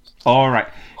 All right.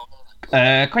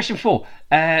 Question 4.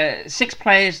 6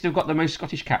 players who've got the most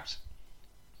Scottish caps.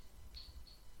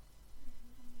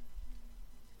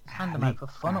 Hand them out for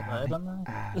fun up there, don't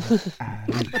they?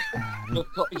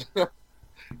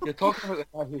 You're talking about the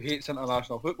guy who hates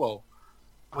international football.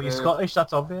 Well, you're Scottish,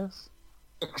 that's obvious.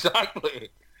 Exactly.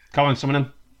 Come on, some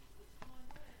of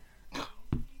them.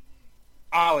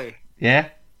 Ali. Yeah?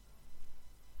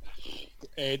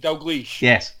 Dalglish.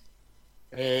 Yes.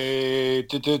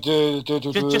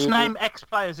 Just name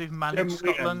ex-players who've managed Jim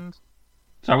Leighton. Scotland.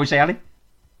 Sorry, we say Ali?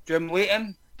 Jim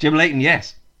Leighton. Jim Leighton,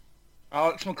 yes.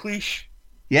 Alex McLeish.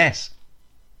 Yes.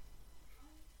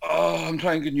 Oh, I'm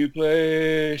trying to get a new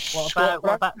place. What Scott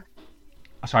about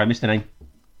Oh, sorry, I missed the name.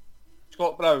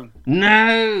 Scott Brown.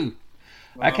 No!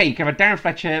 Okay, you can have a Darren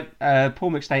Fletcher, Paul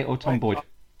McStay or Tom Boyd.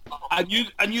 I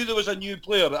knew there was a new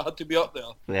player that had to be up there.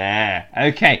 Yeah,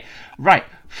 okay. Right,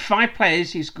 5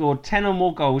 players who scored 10 or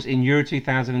more goals in Euro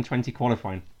 2020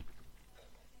 qualifying.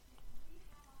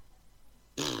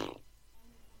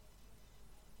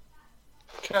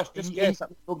 Just guess that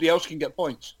nobody else can get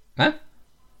points. Huh?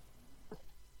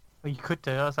 Well, you could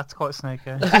do that. That's quite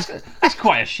sneaky. That's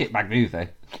quite a shitbag move, though.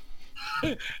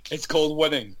 It's called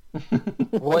winning.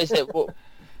 What is it? What...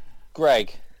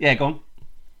 Greg, Yeah, go on.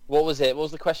 what was it? What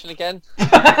was the question again?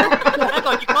 Hang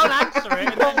on, you can't answer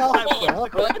it. And then say,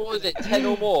 What was it? 10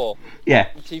 or more? Yeah,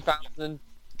 In 2020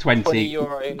 20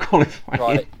 Euro. qualifying.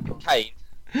 Right.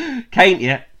 Kane, Kane,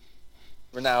 yeah.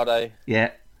 Ronaldo,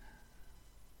 Yeah.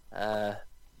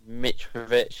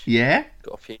 Mitrovic. Yeah.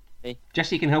 Got a few.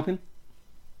 Jesse, you can help him.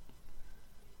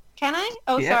 Can I?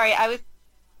 Oh, Yeah. sorry. I was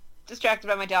distracted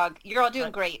by my dog. You're all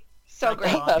doing great. So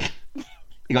great. You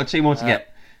got 2 more to get.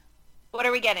 What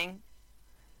are we getting?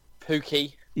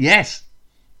 Pookie. Yes.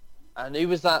 And who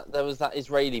was that? There was that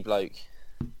Israeli bloke.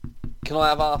 Can I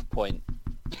have half point?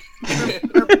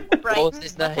 Brighton? What's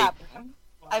his name? happening?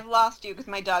 I've lost you because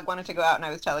my dog wanted to go out and I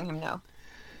was telling him no.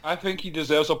 I think he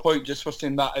deserves a point just for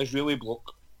saying that Israeli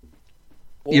bloke.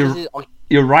 What You're- was his... I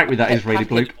You're right with that kept Israeli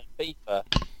packing bloke. on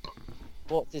FIFA.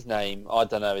 What's his name? I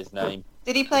don't know his name.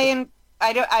 Did he play in...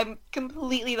 I'm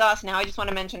completely lost now. I just want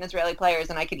to mention Israeli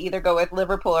players and I could either go with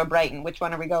Liverpool or Brighton. Which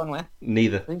one are we going with?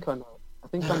 Neither. I think I know.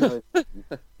 Can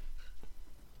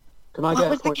I What get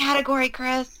was a the point? category,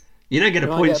 Chris? You don't get a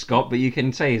Can I point, get- Scott, but you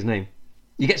can say his name.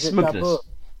 You get Is it smugness. Dabur?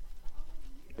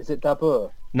 Is it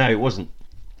Dabur? No, it wasn't.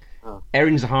 Oh.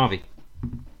 Erin Zahavi.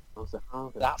 Oh, is it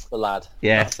Harvey? That's the lad.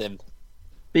 Yeah. That's him.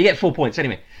 But you get 4 points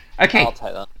anyway. Okay. I'll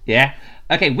take that. Yeah.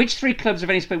 Okay, which 3 clubs have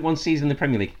only spent 1 season in the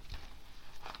Premier League?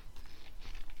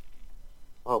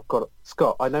 Oh God,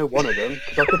 Scott, I know one of them.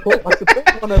 'Cause I support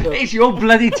one of them. It's your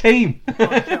bloody team. Oh,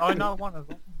 shit, I know one of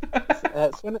them.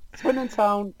 Swindon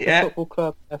Town Yeah. Football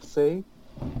Club FC.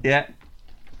 Yeah.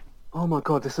 Oh my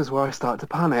God, this is where I start to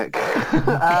panic.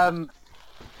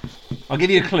 I'll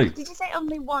give you a clue. Did you say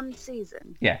only one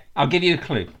season? Yeah, I'll give you a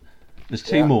clue. There's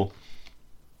 2 Yeah. more.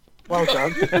 Well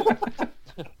done.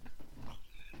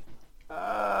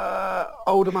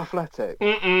 Oldham Athletic.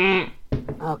 Mm-mm.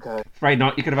 Okay. Afraid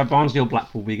not. You could have had Barnsley or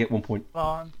Blackpool, but you get 1 point.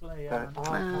 Barnsley, yeah.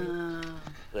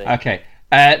 Okay.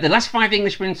 The last 5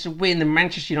 Englishmen to win the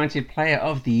Manchester United Player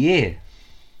of the Year.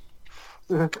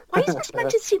 Why is this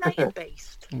Manchester United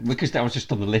based? Because that was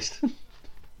just on the list.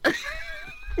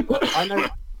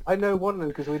 I know one of them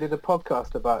because we did a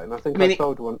podcast about it, and I think I mean, I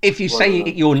told one. If you one say of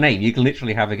them. your name, you can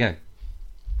literally have a go.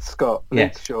 Scott, Yeah.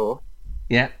 Luke Shaw.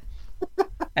 Yeah.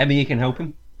 Emma, you can help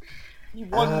him. He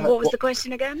won. What was the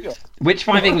question again? Which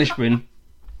 5 Englishmen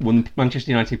won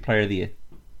Manchester United Player of the Year?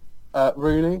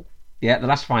 Rooney. Yeah, the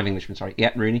last 5 Englishmen, sorry.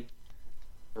 Yeah, Rooney.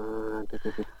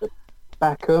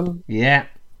 Beckham. Yeah.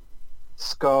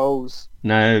 Scholes.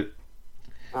 No.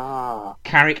 Ah,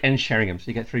 Carrick and Sheringham, so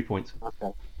you get 3 points.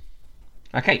 okay.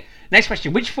 Okay, next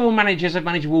question. Which 4 managers have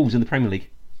managed Wolves in the Premier League?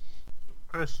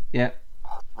 Chris, Yeah,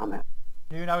 Damn it.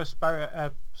 you know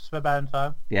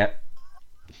Sperbanto. yeah.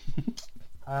 It's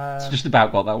Um, just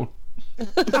about got that one.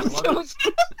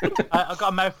 I got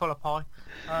a mouthful of pie.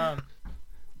 Oh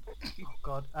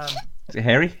God. Is it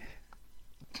Harry?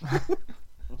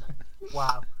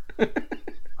 Wow.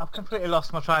 I've completely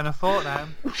lost my train of thought now.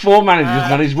 4 managers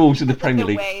managed Wolves in the Premier The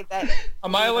League. way that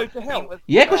Am I allowed to help?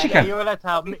 Yeah, of course you Yeah, can. you're allowed to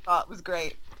help we me. thought was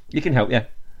great. You can help, yeah.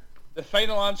 The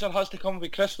final answer has to come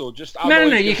with Crystal. Just No,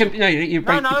 you can. No, you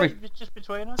No, no, break. it's just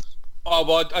between us. Oh,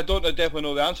 well, I don't definitely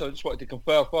know the answer. I just wanted to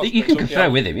confer first. You but can it's okay. confer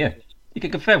with him, yeah. You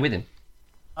can confer with him.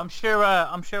 I'm sure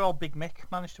old Big Mick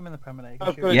managed to win the Premier League. I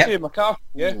was I'm going sure. to Yep. say McCarthy.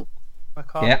 Yeah.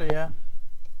 McCarthy,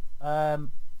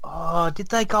 yeah. Did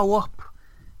they go up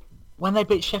when they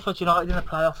beat Sheffield United in the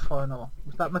playoff final?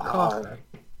 Was that McCarthy?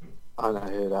 I know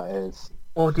who that is.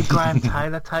 Or did Graham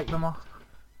Taylor take them off?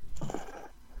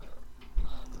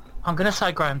 I'm going to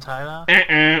say Graham Taylor.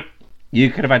 You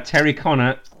could have had Terry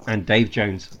Connor and Dave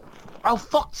Jones. Oh,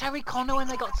 fuck Terry Connor when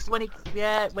he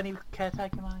was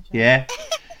caretaker manager. Yeah.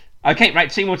 Okay, right,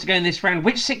 2 more to go in this round.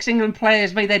 Which 6 England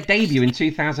players made their debut in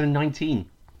 2019?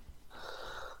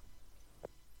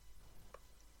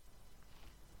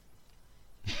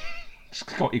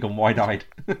 Scott, you've gone wide-eyed.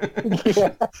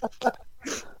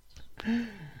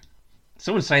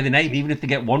 Someone say the name, even if they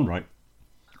get 1 right.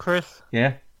 Chris,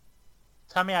 Yeah?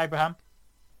 Tammy Abraham.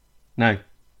 No.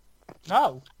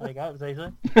 No, there you go, it was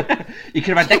easy. You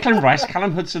could have had Declan Rice,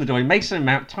 Callum Hudson-Odoi, Mason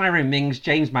Mount, Tyrone Mings,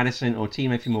 James Maddison, or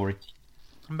Timo Fimori.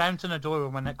 Mountain and Doyle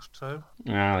were my next 2. Oh,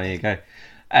 there you go.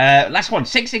 Last one.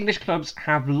 6 English clubs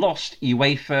have lost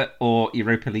UEFA or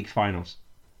Europa League finals.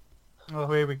 Oh,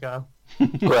 here we go.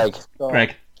 Greg.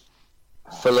 Greg.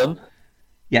 Fulham.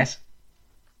 Yes.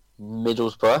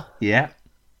 Middlesbrough. Yeah.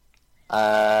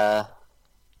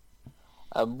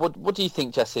 What do you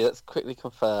think, Jesse? Let's quickly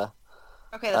confer.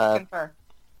 Okay, let's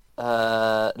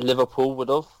confer. Liverpool would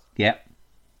have, Yeah.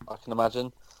 I can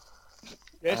imagine.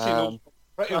 Yes, he knows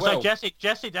pretty So well.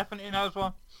 Jesse definitely knows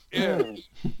one. Yeah.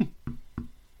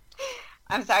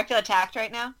 I'm sorry, I feel attacked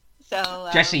right now. So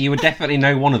Jesse, you would definitely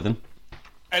know one of them.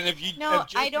 And if you No, if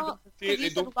Jesse I don't. doesn't say Because it, you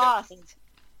they said don't lost.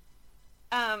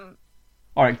 get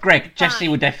All right, Greg. Jesse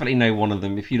Fine. would definitely know one of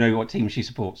them if you know what team she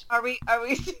supports. Are we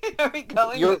going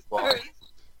You're with right.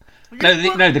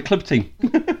 Spurs? No, the club team. No,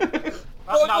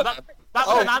 that's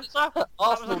Oh. an answer. That was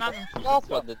Arsenal an answer. last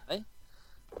one, didn't they?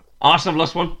 Arsenal have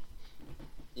lost one.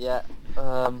 Yeah.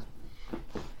 That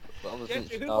was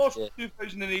Jesse, who last lost year. the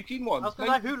 2018 one? I was going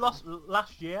to say, who lost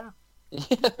last year?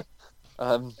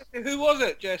 Who was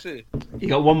it, Jesse? You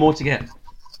got 1 more to get.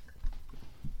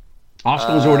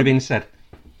 Arsenal's already been said.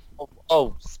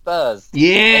 Oh, Spurs.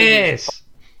 Yes.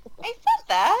 I said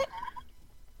that.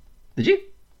 Did you?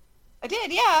 I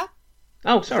did, yeah.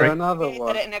 Oh, sorry. There's another I said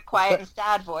one. it in a quiet and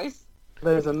sad voice.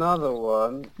 There's another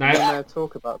one. No. When they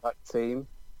talk about that team.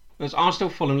 There's Arsenal,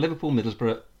 Fulham, Liverpool,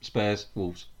 Middlesbrough, Spurs,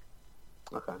 Wolves.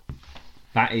 Okay.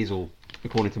 That is all,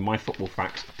 according to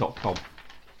myfootballfacts.com.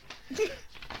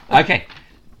 Okay,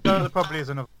 No, there probably is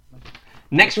another.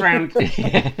 next round.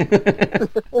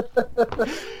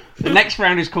 The next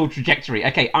round is called Trajectory.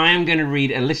 Okay, I am going to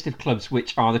read a list of clubs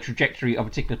which are the trajectory of a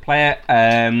particular player,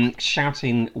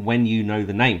 shouting when you know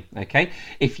the name. Okay,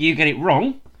 if you get it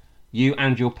wrong, you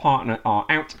and your partner are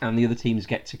out, and the other teams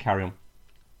get to carry on.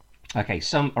 Okay,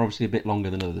 some are obviously a bit longer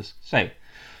than others. So,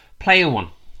 player 1,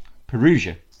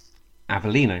 Perugia,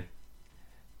 Avellino,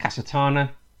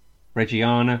 Casatana,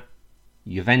 Reggiana,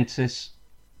 Juventus,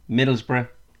 Middlesbrough,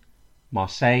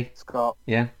 Marseille. Scott.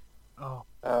 Yeah? Oh,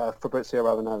 Fabrizio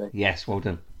Ravanelli. Yes, well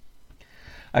done.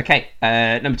 Okay,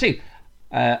 number 2,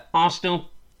 Arsenal,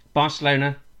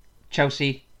 Barcelona,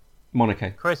 Chelsea,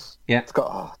 Monaco. Chris,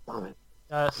 Scott. Oh, damn it.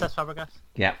 Cesc Fabregas.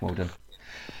 Yeah, well done.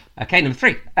 Okay, number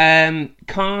 3,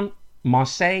 Caen,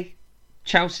 Marseille,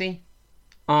 Chelsea,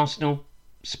 Arsenal,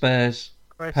 Spurs.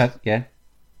 Chris, Yeah,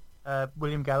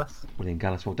 William Gallas. William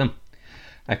Gallas, well done.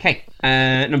 Okay,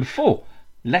 number 4,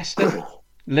 Leicester,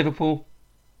 Liverpool,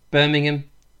 Birmingham,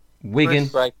 Wigan.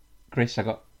 Greg. Chris, I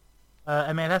got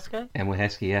Emil Heskey. Emil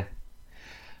Heskey,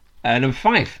 yeah. Number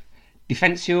 5,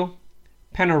 Defensor,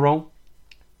 Penarol,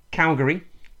 Calgary,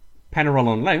 Penarol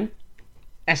on loan,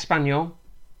 Espanyol,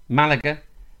 Malaga,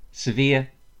 Sevilla,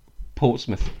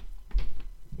 Portsmouth.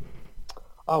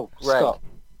 Oh, Greg. Scott.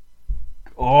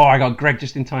 Oh, I got Greg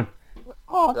just in time.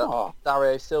 Oh,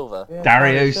 Dario Silva, yeah,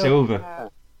 Dario Dario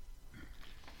Silva.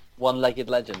 one-legged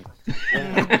legend.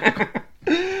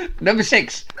 Number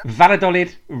 6,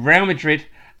 Valladolid, Real Madrid,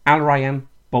 Al Rayyan,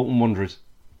 Bolton Wanderers.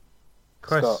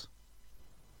 Chris. Scott.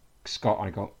 Scott, I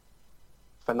got.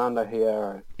 Fernando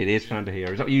Hierro. It is Fernando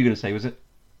Hierro. Is that what you were going to say, was it?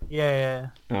 Yeah.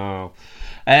 Oh.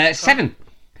 7,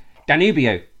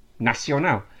 Danubio,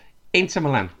 Nacional, Inter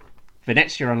Milan,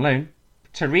 Venezia on loan,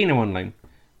 Torino on loan,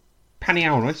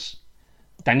 Paniagua,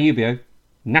 Danubio,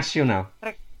 Nacional.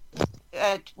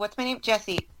 What's my name?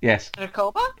 Jesse. Yes,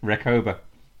 Recoba? Recoba.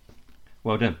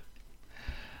 Well done.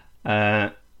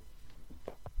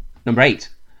 Number 8,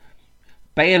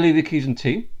 Bayer Leverkusen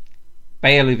 2,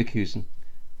 Bayer Leverkusen,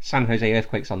 San Jose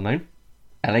Earthquakes on loan,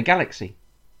 LA Galaxy,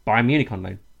 Bayern Munich on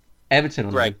loan, Everton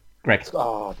on loan. Greg.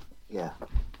 Oh, yeah.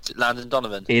 Is it Landon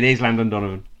Donovan? It is Landon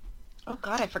Donovan. Oh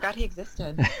God, I forgot he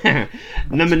existed.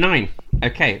 Number 9,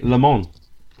 okay, Le Mans,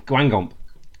 Guingamp,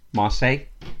 Marseille,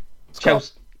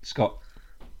 Chelsea. Scott.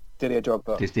 Didier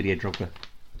Drogba. It is Didier Drogba.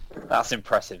 That's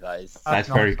impressive, that is. That's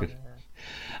nice. very good.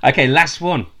 Okay, last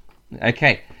one.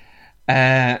 Okay.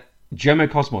 Jomo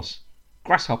Cosmos,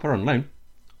 Grasshopper on loan,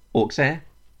 Auxerre,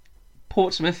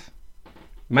 Portsmouth,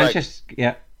 Manchester.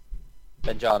 Yeah,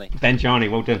 Benjani. Benjani.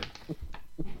 Well done.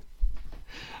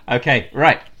 Okay,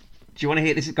 right. Do you want to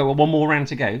hear this? Has got one more round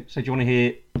to go. So do you want to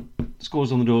hear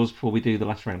scores on the doors before we do the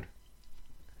last round?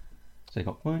 So you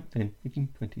got 5, 10, 15,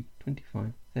 20,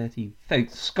 25, 30. So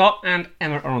Scott and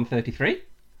Emma are on 33. 5,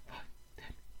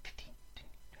 10, 15,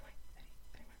 20,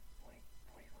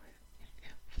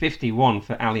 51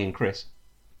 for Ali and Chris.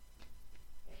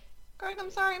 Greg, I'm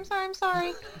sorry.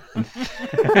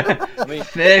 I mean,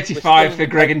 35 for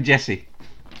Greg and Jesse.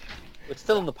 we're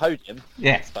still on the podium,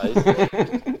 Yeah. I suppose.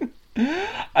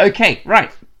 Okay, right.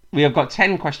 We have got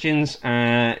 10 questions,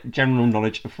 general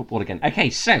knowledge of football again. Okay,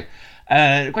 so,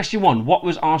 question 1. What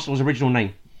was Arsenal's original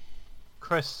name?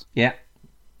 Chris. Yeah.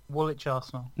 Woolwich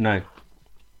Arsenal. No.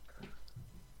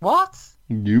 What?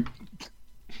 Nope.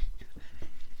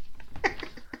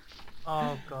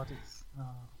 Oh God, it's. Oh.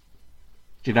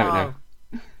 Do you know it now?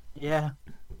 Yeah.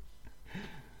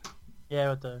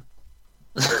 Yeah, I do.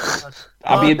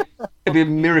 It'd be a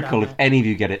miracle if any of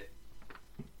you get it.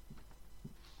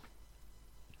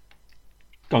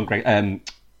 Go on, Greg.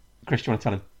 Chris, do you want to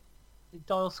tell him?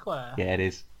 Dial Square. Yeah, it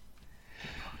is.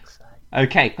 Fuck's sake.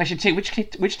 Okay, question 2.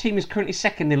 Which team is currently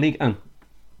second in League 1?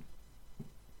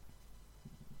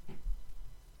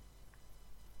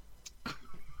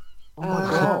 Oh my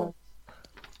God.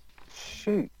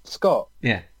 Shoot. Scott.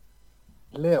 Yeah.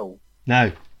 Lille.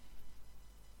 No.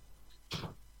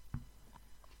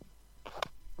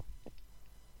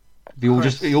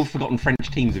 You all forgotten French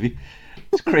teams, have you?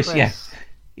 It's Chris. Yeah.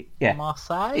 Yeah.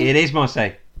 Marseille. It is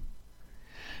Marseille.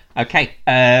 Okay.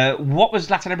 What was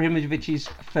Zlatan Ibrahimovic's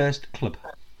first club?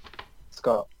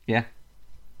 Scott. Yeah.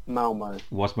 Malmo.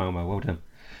 Was Malmo. Well done.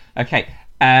 Okay.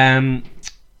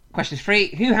 Question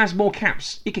 3. Who has more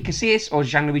caps, Iker Casillas or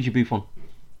Gianluigi Buffon?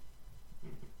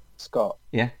 Scott.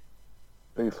 Yeah.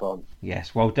 Buffon.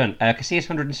 Yes. Well done. Casillas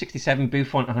 167,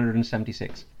 Buffon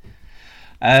 176.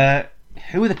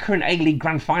 Who are the current A-League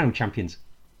Grand Final champions?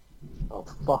 Oh,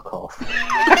 fuck off.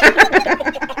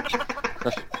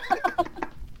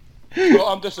 Well,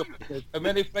 I'm disappointed. How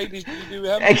many Fridays did you do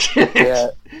with him? Excellent. Yeah.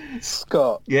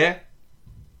 Scott. Yeah.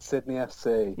 Sydney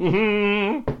FC.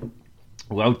 Mm-hmm.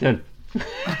 Well done.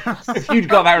 If you'd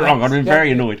got that wrong, I'd have been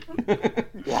very annoyed.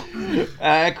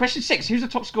 Question 6. Who's the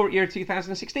top scorer at Euro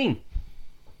 2016?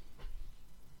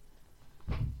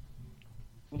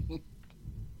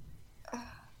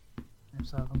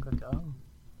 So I'm gonna go.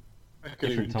 I couldn't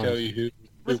Different even times. tell you who.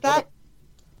 Was that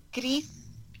Greece?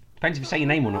 Depends if you say your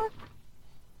name or not.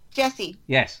 Jesse.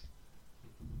 Yes.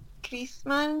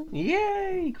 Griezmann?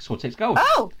 Yay! Sword takes gold.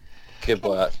 Oh! Good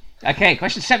work. Okay,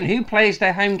 question 7. Who plays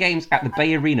their home games at the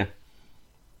Bay Arena?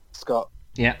 Scott.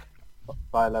 Yeah.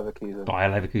 Bayer Leverkusen. Bayer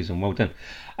Leverkusen. Well done.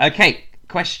 Okay,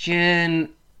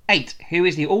 question 8. Who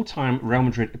is the all-time Real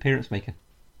Madrid appearance maker?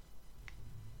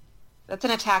 That's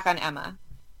an attack on Emma.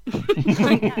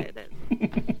 I know it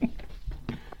is.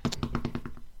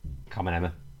 Come on,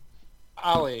 Emma.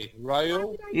 Ali,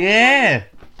 Rayo. Yeah!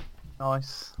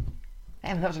 Nice.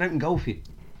 Emma, that was an open goal for you.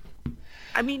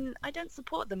 I mean, I don't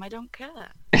support them. I don't care.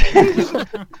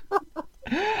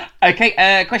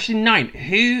 Okay, question 9.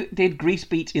 Who did Greece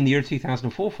beat in the Euro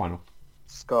 2004 final?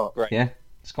 Scott. Great. Yeah,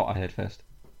 Scott I heard first.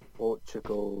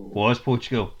 Portugal. Was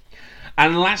Portugal.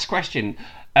 And last question.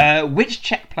 Which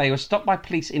Czech player was stopped by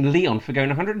police in Lyon for going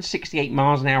 168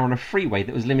 miles an hour on a freeway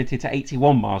that was limited to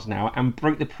 81 miles an hour and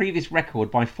broke the previous record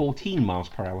by 14 miles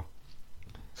per hour?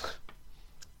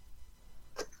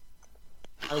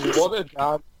 I wanted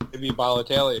that to be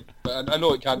Balotelli, but I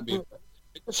know it can't be. But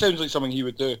it just sounds like something he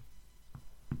would do.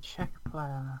 Czech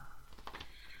player.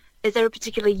 Is there a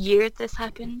particular year this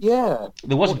happened? Yeah.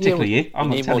 There was a What year particular year. I'm You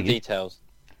not need more telling you. details.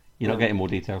 You're not getting more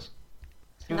details.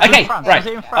 Was it in Okay, France? right. Was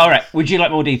it in France? All right. Would you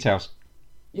like more details?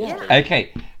 Yeah.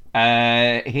 Okay.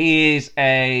 He is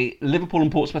a Liverpool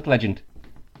and Portsmouth legend.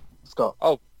 Scott.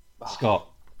 Scott.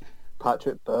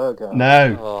 Patrick Berger.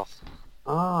 No. Oh,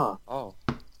 Ah. oh.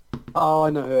 I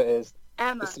know who it is.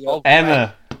 Emma. It's the old-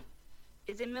 Emma.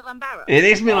 Is it Milan Barros? It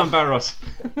is Milan Barros.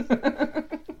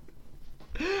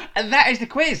 And that is the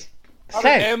quiz. Aren't So,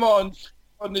 Emma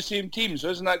on the same team, so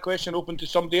isn't that question open to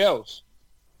somebody else?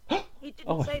 He didn't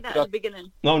Oh. say that at the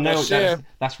beginning. no, Yes,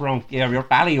 that's wrong. Yeah,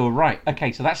 Ali, you're right.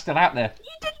 Okay, so that's still out there. You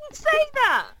didn't say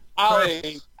that.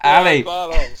 Ali. Ali.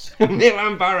 Barros.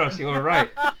 Milan Barros, you're right.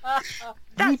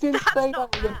 You didn't say that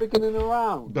at the beginning of the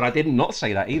round. But I did not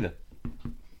say that either.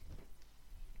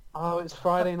 Oh, it's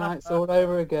Friday nights all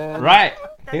over again. Right,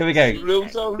 here we go.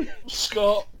 Rules are rules,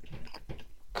 Scott.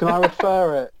 Can I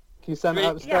refer it? Can you send it Yeah,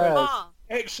 upstairs? Ah,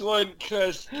 Excellent,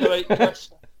 Chris. Right, Chris.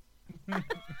 Can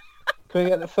we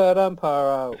get the third umpire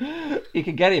out? You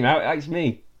can get him out, it's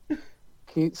me.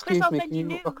 Excuse I'll me, send can you you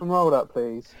nudes. rock and roll that,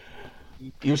 please?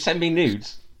 You'll send me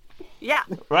nudes. yeah.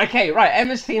 Okay, right,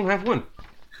 Emma's team have won.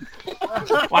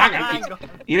 Well, hang on.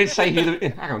 You didn't say who the...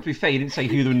 Hang on, to be fair, you didn't say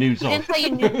who the nudes You are. didn't say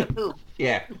you knew the who.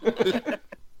 Yeah.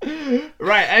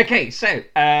 Right, okay, so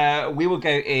we'll go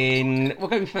in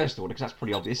first order because that's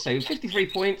pretty obvious. So 53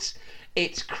 points.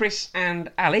 It's Chris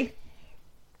and Ali.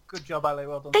 Good job, Ali.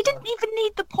 Well done. They sir. didn't even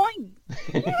need the point.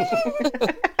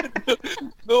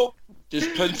 No,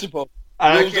 just principle.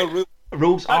 Rules Okay. are rules.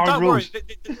 Rules Don't are worry, rules.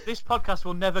 this podcast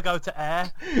will never go to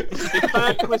air. This is the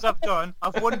third quiz I've done.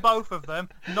 I've won both of them.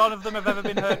 None of them have ever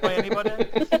been heard by anybody.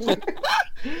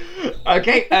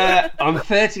 Okay, I'm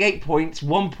 38 points,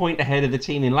 1 point ahead of the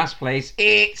team in last place.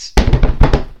 It's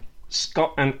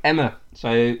Scott and Emma.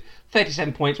 So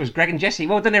 37 points was Greg and Jesse.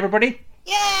 Well done, everybody.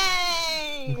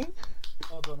 Yay!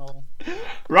 Well done all.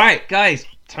 Right, guys,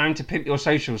 time to pimp your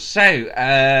socials. So,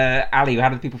 Ali, how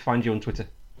do people find you on Twitter?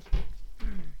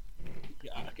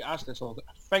 Yeah, I get asked this all.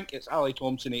 I think it's Ali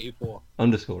Thompson 84.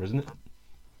 Underscore, isn't it?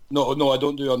 No, I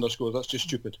don't do underscores. That's just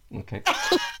stupid. Okay.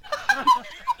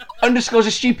 Underscores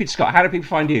are stupid, Scott. How do people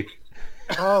find you?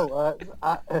 Oh,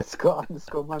 Scott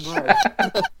underscore Monroe.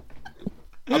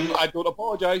 I don't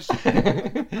apologise.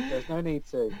 There's no need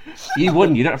to. You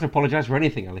wouldn't. You don't have to apologise for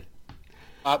anything, Ali.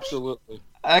 Absolutely.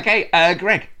 Okay,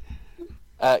 Greg.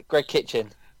 Greg Kitchen.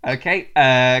 Okay,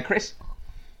 Chris.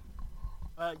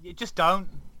 You just don't.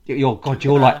 You're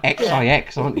like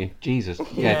XIX, aren't you? Jesus.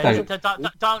 Yeah,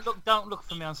 Don't look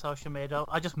for me on social media.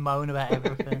 I just moan about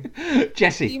everything. Do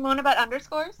Jesse. you moan about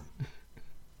underscores?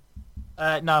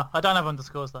 No, I don't have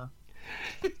underscores though.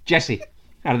 Jesse.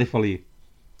 How do they follow you?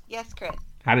 Yes, Chris.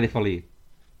 How do they follow you?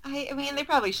 I mean, they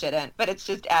probably shouldn't, but it's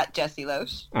just at Jesse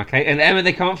Loesch. Okay, and Emma,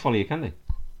 they can't follow you, can they?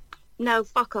 No,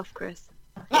 fuck off, Chris.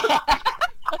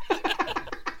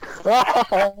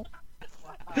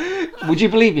 Would you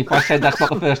believe me if I said that's not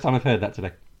the first time I've heard that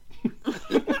today?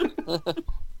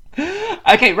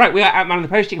 Okay, right, we are at Man on the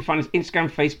Post. You can find us Instagram,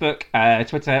 Facebook,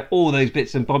 Twitter, all those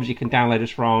bits and bobs. You can download us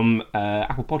from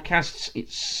Apple Podcasts,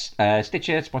 it's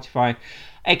Stitcher, Spotify,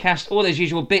 Acast, all those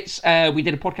usual bits. We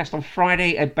did a podcast on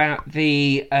Friday about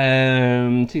the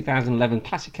 2011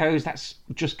 Classicos. That's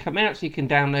just come out, so you can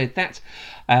download that.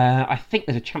 I think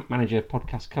there's a Champ Manager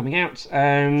podcast coming out.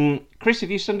 Chris, have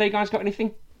you Sunday guys got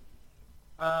anything?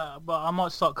 But I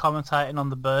might start commentating on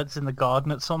the birds in the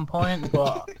garden at some point.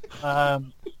 But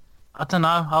I don't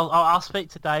know. I'll speak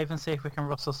to Dave and see if we can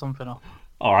rustle something up.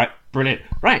 All right, brilliant.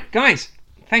 Right, guys,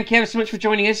 thank you ever so much for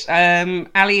joining us.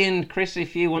 Ali and Chris,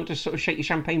 if you want to sort of shake your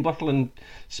champagne bottle and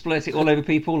splurt it all over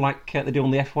people like they do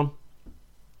on the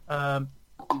F1.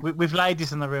 With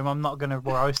ladies in the room, I'm not going to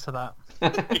roast to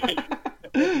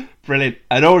that. Brilliant.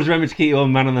 And always remember to keep your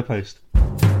Man on the Post.